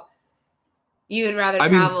 so you would rather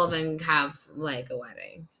travel than have like a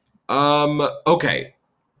wedding. Okay.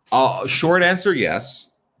 Short answer, yes.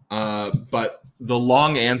 But the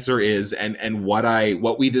long answer is, and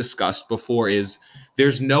what we discussed before is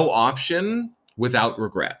there's no option without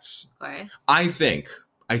regrets. Okay. I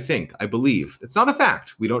believe. It's not a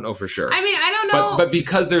fact. We don't know for sure. I mean, I don't know. But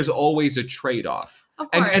because there's always a trade-off. Of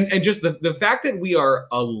course. And just the fact that we are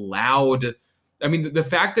allowed, I mean, the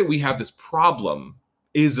fact that we have this problem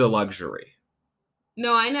is a luxury.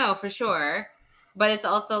 No, I know for sure. But it's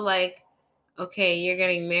also like, okay, you're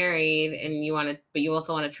getting married and but you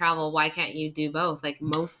also want to travel. Why can't you do both? Like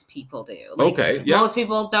most people do. Like, Okay, yeah. most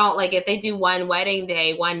people don't. Like, if they do one wedding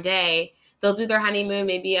day, one day, they'll do their honeymoon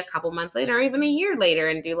maybe a couple months later or even a year later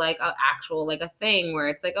and do like a actual, like a thing where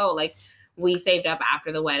it's like, oh, like we saved up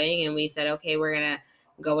after the wedding and we said, okay, we're going to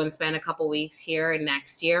go and spend a couple weeks here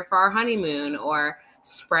next year for our honeymoon, or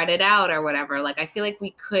spread it out or whatever. Like, I feel like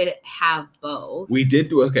we could have both. We did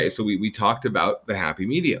do, okay, so we talked about the happy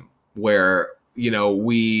medium where, you know,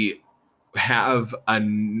 we have a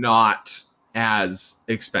not as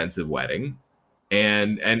expensive wedding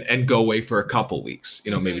and go away for a couple weeks,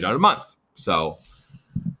 you know, maybe not a month. So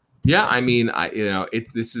yeah, I mean,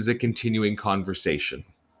 this is a continuing conversation.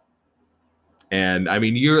 And I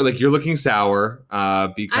mean, you're looking sour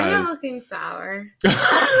because I'm not looking sour.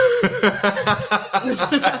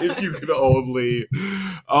 If you could only,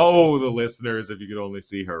 the listeners, if you could only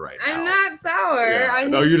see her right now. I'm not sour. Yeah.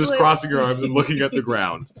 No, you're just crossing your arms and looking at the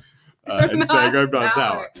ground and saying, I'm not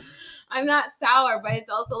sour. I'm not sour, but it's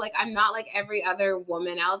also like I'm not like every other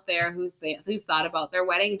woman out there who's thought about their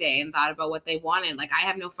wedding day and thought about what they wanted. Like, I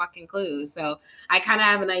have no fucking clue. So I kind of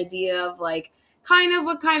have an idea of like kind of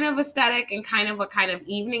what kind of aesthetic and kind of what kind of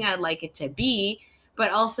evening I'd like it to be. But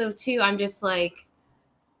also too, I'm just like,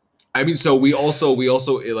 I mean, so we also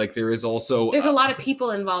like there's a lot of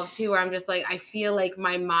people involved too, where I'm just like, I feel like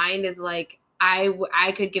my mind is like,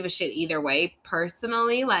 I could give a shit either way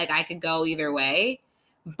personally. Like, I could go either way.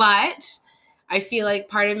 But I feel like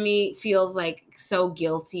part of me feels like so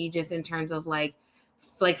guilty just in terms of like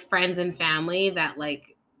friends and family that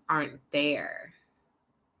like aren't there.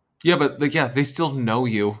 Yeah, but like, yeah, they still know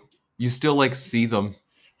you. You still like see them.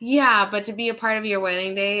 Yeah, but to be a part of your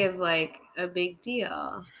wedding day is like a big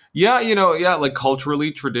deal. Yeah, you know, yeah, like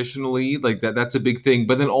culturally, traditionally, like that's a big thing.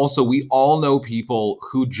 But then also we all know people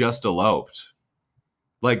who just eloped.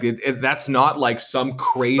 Like that's not like some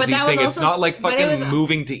crazy thing. It's not like fucking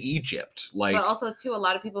moving to Egypt. Like, but also too, a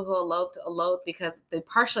lot of people who eloped because they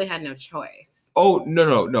partially had no choice. Oh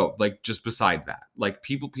no! Like, just beside that, like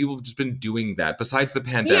people have just been doing that. Besides the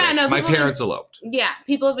pandemic, yeah, no, my parents eloped. Yeah,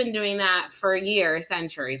 people have been doing that for years,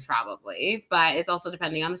 centuries, probably. But it's also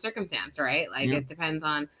depending on the circumstance, right? Like, It depends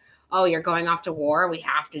on. Oh, you're going off to war. We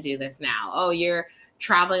have to do this now. Oh, you're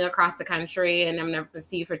traveling across the country and I'm never to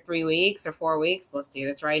see you for 3 weeks or 4 weeks. Let's do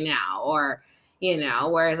this right now. Or, you know,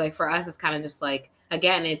 whereas like for us, it's kind of just like,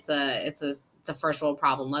 again, it's a first world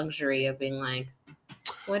problem luxury of being like,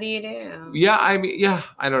 what do you do? Yeah. I mean, yeah,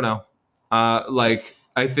 I don't know. Like,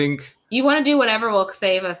 I think you want to do whatever will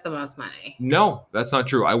save us the most money. No, that's not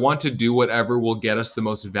true. I want to do whatever will get us the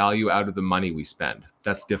most value out of the money we spend.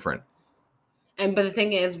 That's different. But the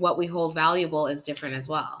thing is, what we hold valuable is different as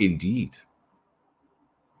well. Indeed.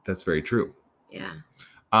 That's very true. Yeah.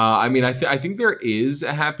 I mean, I think there is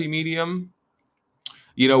a happy medium,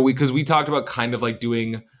 you know, because we talked about kind of like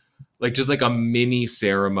doing like just like a mini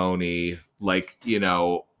ceremony, like, you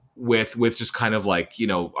know, with just kind of like, you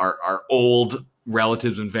know, our old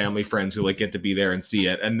relatives and family friends who like get to be there and see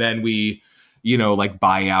it. And then we, you know, like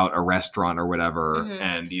buy out a restaurant or whatever. Mm-hmm.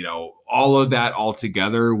 And, you know, all of that all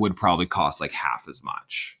together would probably cost like half as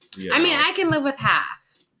much. I mean, I can live with half.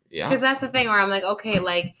 Yeah. Because that's the thing where I'm like, okay,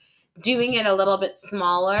 like doing it a little bit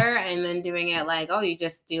smaller and then doing it like, oh, you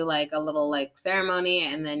just do like a little like ceremony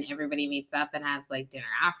and then everybody meets up and has like dinner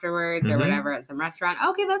afterwards or whatever at some restaurant.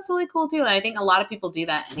 Okay, that's totally cool too. And I think a lot of people do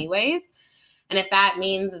that anyways. And if that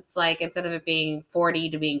means it's like instead of it being 40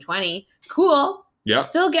 to being 20, cool. Yeah.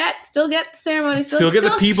 Still get the ceremony. Still get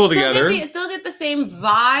the people together. Still get the same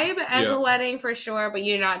vibe as a wedding for sure, but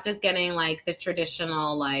you're not just getting like the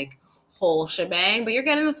traditional like whole shebang, but you're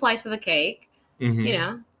getting a slice of the cake. Mm-hmm. You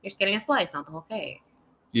know, you're just getting a slice, not the whole cake.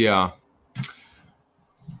 Yeah.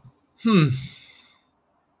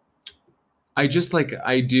 I just like,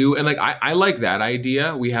 I do. And like, I like that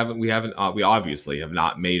idea. We obviously have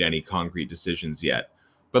not made any concrete decisions yet,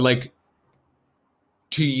 but like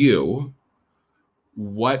to you,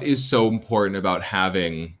 what is so important about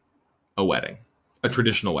having a wedding, a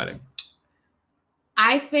traditional wedding?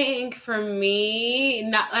 I think for me,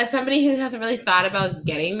 not as somebody who hasn't really thought about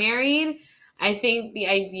getting married, I think the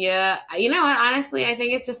idea, you know what, honestly, I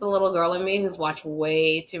think it's just a little girl in me who's watched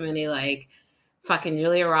way too many like fucking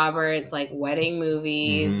Julia Roberts, like wedding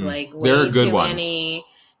movies, like way too many,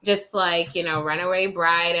 just like, you know, Runaway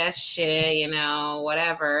Bride-esque shit, you know,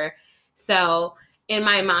 whatever. So in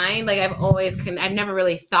my mind, like I've never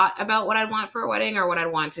really thought about what I'd want for a wedding or what I'd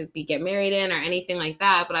want to get married in or anything like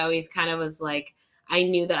that. But I always kind of was like, I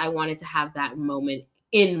knew that I wanted to have that moment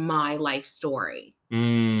in my life story.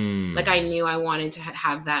 Like I knew I wanted to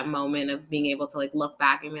have that moment of being able to like look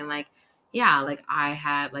back and be like, yeah, like I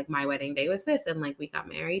had like my wedding day was this, and like we got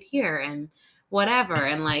married here, and whatever,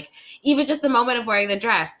 and like even just the moment of wearing the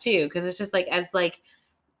dress too, because it's just like as like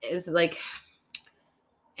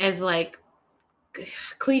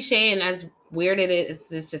cliche and as weird it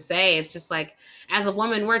is to say, it's just like as a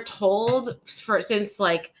woman we're told since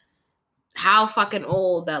like how fucking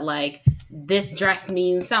old that like this dress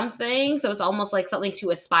means something, so it's almost like something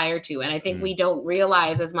to aspire to, and I think we don't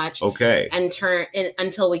realize as much Okay.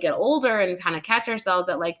 until we get older and kind of catch ourselves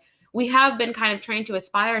that like we have been kind of trained to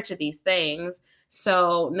aspire to these things,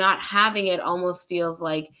 so not having it almost feels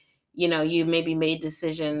like, you know, you maybe made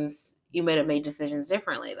decisions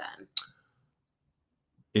differently then.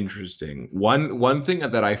 Interesting. One thing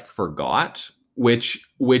that I forgot, which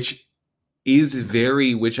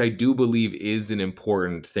I do believe is an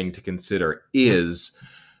important thing to consider, is,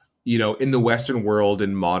 you know, in the Western world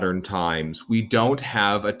in modern times, we don't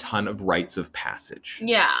have a ton of rites of passage.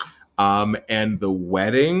 Yeah. And the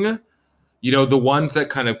wedding, you know, the ones that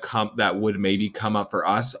kind of that would maybe come up for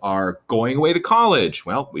us are going away to college.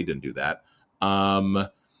 Well, we didn't do that.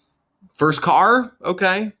 First car,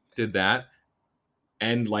 okay, did that.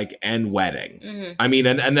 And wedding. Mm-hmm. I mean,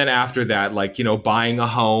 and then after that, like, you know, buying a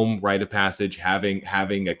home, rite of passage, having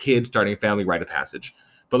a kid, starting a family, rite of passage.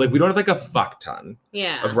 But like we don't have like a fuck ton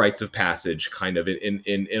of rites of passage kind of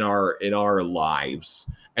in our lives.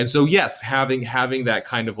 And so yes, having that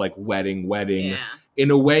kind of like wedding in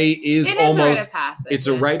a way is almost it's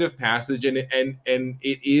a rite of passage, and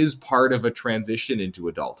it is part of a transition into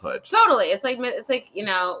adulthood. Totally. It's like, you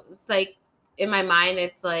know, it's like in my mind,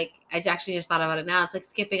 it's like, I actually just thought about it now. It's like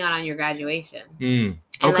skipping out on your graduation.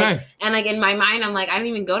 Okay. And like in my mind, I'm like, I didn't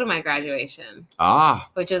even go to my graduation.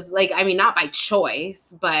 Which is like, I mean, not by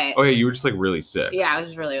choice, but. Oh yeah, you were just like really sick. Yeah, I was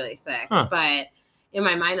just really, really sick. Huh. But in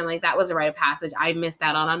my mind, I'm like, that was a rite of passage. I missed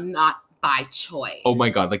out on. I'm not by choice. Oh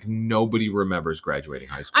my God, like nobody remembers graduating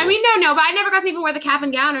high school. I mean, no, but I never got to even wear the cap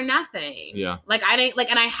and gown or nothing. Yeah. Like I didn't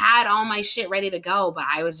and I had all my shit ready to go, but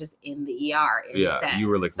I was just in the ER instead. Yeah, you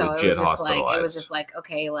were like so legit hospitalized. It was just like,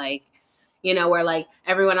 okay, like, you know, where like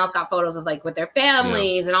everyone else got photos of like with their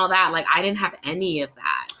families and all that. Like I didn't have any of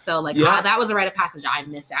that. So like that was a rite of passage I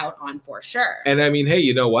missed out on for sure. And I mean, hey,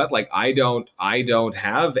 you know what? Like I don't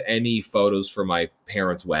have any photos for my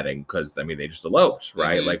parents' wedding because I mean they just eloped,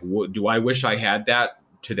 right? Like, do I wish I had that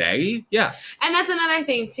today? Yes. And that's another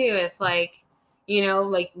thing too. It's like, you know,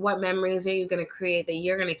 like what memories are you going to create that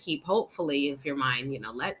you're going to keep, hopefully, if your mind, you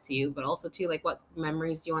know, lets you, but also too, like what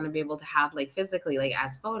memories do you want to be able to have like physically, like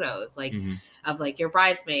as photos, like of like your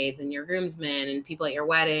bridesmaids and your groomsmen and people at your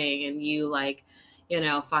wedding and you like, you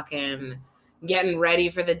know, fucking getting ready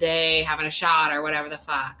for the day, having a shot or whatever the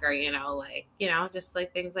fuck, or, you know, like, you know, just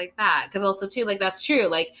like things like that. Cause also too, like, that's true.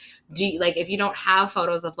 Like, if you don't have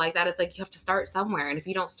photos of like that, it's like, you have to start somewhere. And if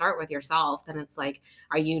you don't start with yourself, then it's like,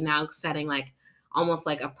 are you now setting like almost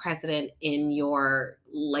like a precedent in your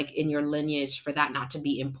lineage for that not to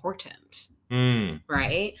be important?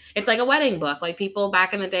 Right? It's like a wedding book. Like people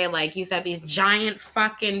back in the day, like you said, these giant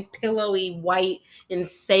fucking pillowy white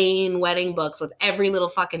insane wedding books with every little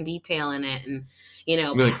fucking detail in it, and you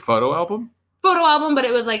know, like photo album, but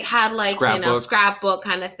it was like had like scrapbook. You know, scrapbook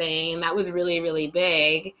kind of thing that was really, really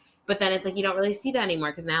big. But then it's like you don't really see that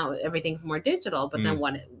anymore because now everything's more digital. But then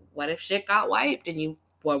what if shit got wiped and you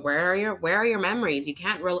where are your memories? You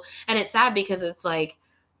can't and it's sad because it's like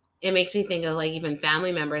it makes me think of like even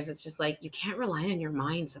family members. It's just like you can't rely on your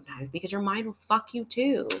mind sometimes because your mind will fuck you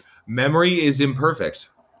too. Memory is imperfect.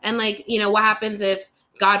 And like, you know, what happens if,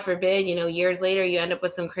 God forbid, you know, years later you end up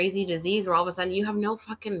with some crazy disease where all of a sudden you have no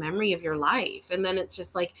fucking memory of your life. And then it's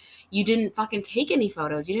just like you didn't fucking take any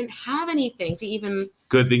photos. You didn't have anything to even.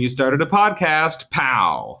 Good thing you started a podcast.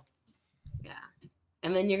 Pow.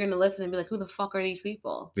 And then you're going to listen and be like, who the fuck are these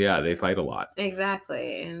people? Yeah, they fight a lot.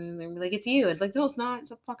 Exactly. And they're like, it's you. It's like, no, it's not. It's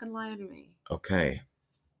a fucking lie to me. Okay.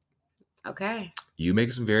 You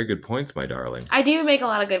make some very good points, my darling. I do make a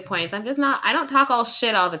lot of good points. I'm just not, I don't talk all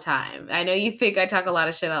shit all the time. I know you think I talk a lot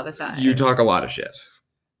of shit all the time. You talk a lot of shit.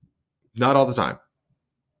 Not all the time.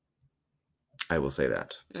 I will say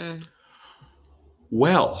that.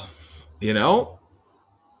 Well, you know,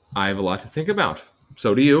 I have a lot to think about.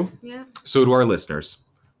 So do you. Yeah. So do our listeners.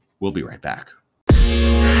 We'll be right back.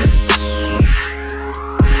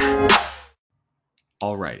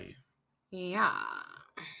 Alrighty. Yeah.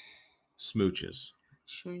 Smooches.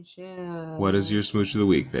 Smooches. What is your smooch of the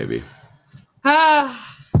week, baby? I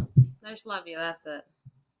just love you. That's it.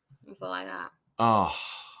 That's all I got. Oh.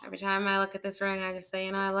 Every time I look at this ring, I just say,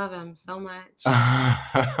 you know, I love him so much.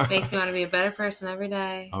 Makes me want to be a better person every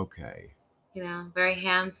day. Okay. You know, very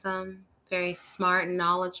handsome. Very smart and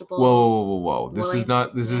knowledgeable. Whoa. This willing is not.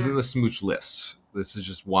 to- This yeah. isn't the smooch list. This is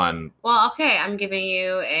just one. Well, okay, I'm giving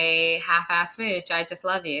you a half-ass smooch. I just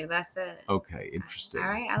love you. That's it. Okay, interesting. All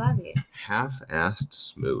right, I love you. Half-assed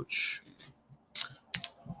smooch.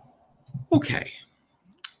 Okay.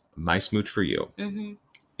 My smooch for you Mm-hmm.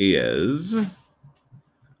 is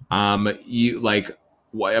you like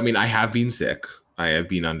I mean, I have been sick. I have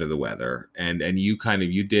been under the weather, and you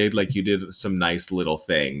did some nice little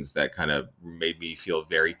things that kind of made me feel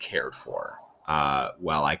very cared for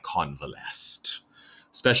while I convalesced,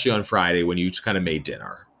 especially on Friday when you just kind of made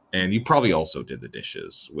dinner, and you probably also did the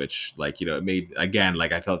dishes, which it made, again,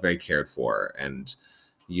 like, I felt very cared for, and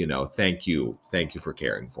thank you for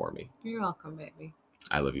caring for me. You're welcome, baby.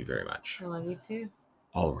 I love you very much. I love you too.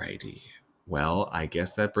 Alrighty. Well, I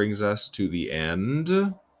guess that brings us to the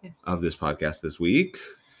end Yes. of this podcast this week.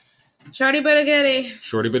 Shorty but a goodie.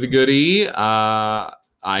 Shorty bit of goodie.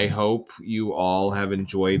 I hope you all have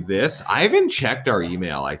enjoyed this. I haven't checked our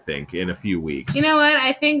email, I think, in a few weeks. You know what?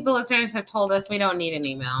 I think the listeners have told us we don't need an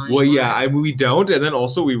email anymore. Well, yeah, we don't. And then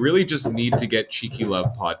also, we really just need to get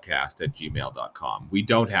cheekylovepodcast@gmail.com. We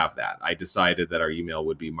don't have that. I decided that our email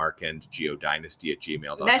would be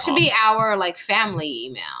markandgeodynasty@gmail.com. That should be our family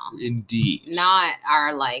email. Indeed. Not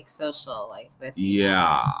our social this email.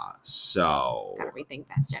 Yeah. So Gotta rethink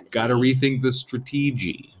that strategy. gotta rethink the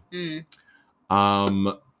strategy. Mm.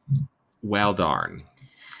 Well, darn.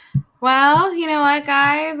 Well, you know what,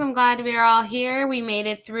 guys? I'm glad we are all here. We made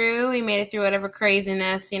it through. We made it through whatever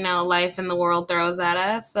craziness, life and the world throws at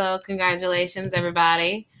us. So congratulations,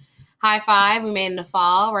 everybody. High five. We made it into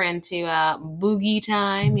fall. We're into boogie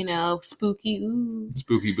time, spooky. Ooh.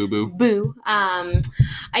 Spooky boo boo. Boo. I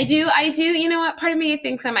do. You know what? Part of me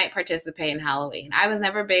thinks I might participate in Halloween. I was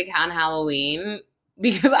never big on Halloween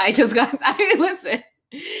because listen,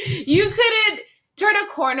 you couldn't turn a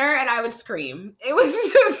corner and I would scream. It was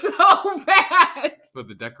just so bad. But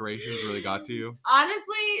the decorations really got to you?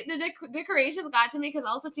 Honestly, the decorations got to me because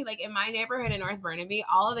also too, in my neighborhood in North Burnaby,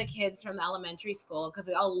 all of the kids from the elementary school, because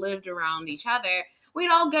we all lived around each other,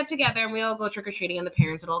 we'd all get together and we all go trick-or-treating and the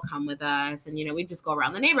parents would all come with us and, we'd just go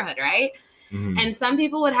around the neighborhood, right? Mm-hmm. And some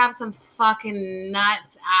people would have some fucking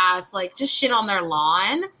nuts ass, just shit on their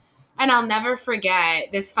lawn. And I'll never forget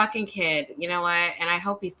this fucking kid, you know what? And I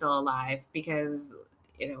hope he's still alive because,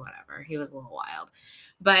 whatever. He was a little wild.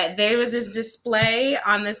 But there was this display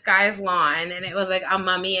on this guy's lawn and it was a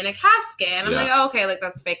mummy in a casket. And I'm like, oh, okay,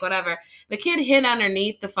 that's fake, whatever. The kid hid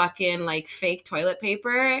underneath the fucking fake toilet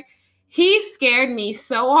paper. He scared me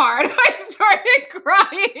so hard. I started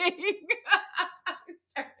crying.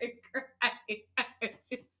 I was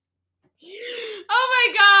just, oh my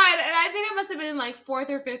God. And I think I must have been in 4th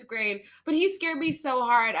or 5th grade, but he scared me so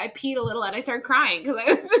hard. I peed a little and I started crying because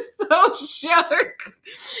I was just so shook.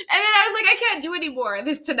 And then I was like, I can't do any more of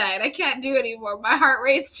this tonight. I can't do anymore. My heart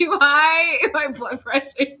rate's too high. My blood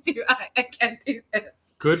pressure's too high. I can't do this.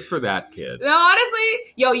 Good for that kid. No,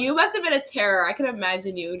 honestly, you must have been a terror. I could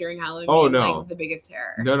imagine you during Halloween being the biggest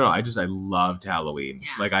terror. No, I loved Halloween.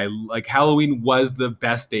 Yeah. Halloween was the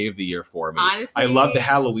best day of the year for me. Honestly, I love the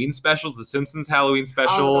Halloween specials, the Simpsons Halloween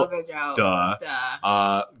special. Oh, those are dope.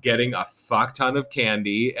 Duh. Getting a fuck ton of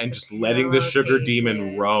candy and just letting the sugar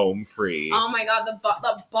demon roam free. Oh my God,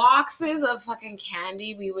 the boxes of fucking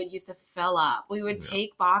candy we would used to fill up. We would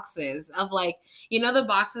take boxes of the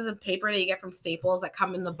boxes of paper that you get from Staples that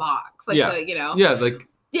come in the box. A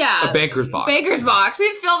banker's box. Banker's box.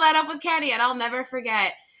 We'd fill that up with candy and I'll never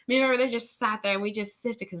forget. Me and my brother just sat there and we just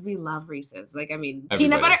sifted because we love Reese's.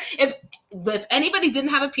 Peanut butter. If anybody didn't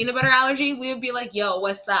have a peanut butter allergy, we would be like, yo,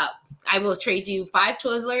 what's up? I will trade you 5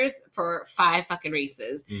 Twizzlers for 5 fucking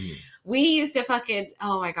Reese's. Mm. We used to fucking,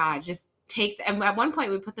 oh my God, just take and at one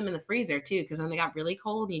point we put them in the freezer too because when they got really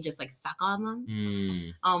cold you just suck on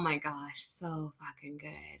them. Oh my gosh, so fucking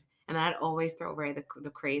good. And I'd always throw away the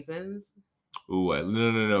craisins. Ooh,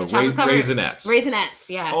 no. Raisinets. Raisinets,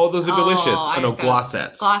 yes. Oh, those are delicious.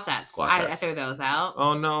 Glossettes. I threw those out.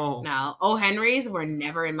 Oh no. No. Oh, Henry's were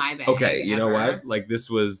never in my bag. Okay, you know what? This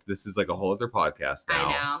is a whole other podcast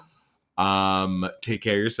now. I know. Take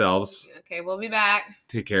care of yourselves. Okay, we'll be back.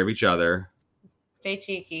 Take care of each other. Stay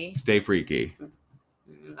cheeky. Stay freaky.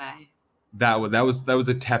 Bye. That was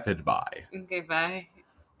a tepid bye. Okay, bye.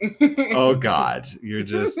 Oh God, you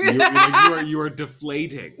are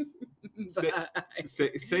deflating.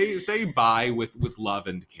 Say bye with love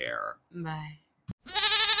and care. Bye.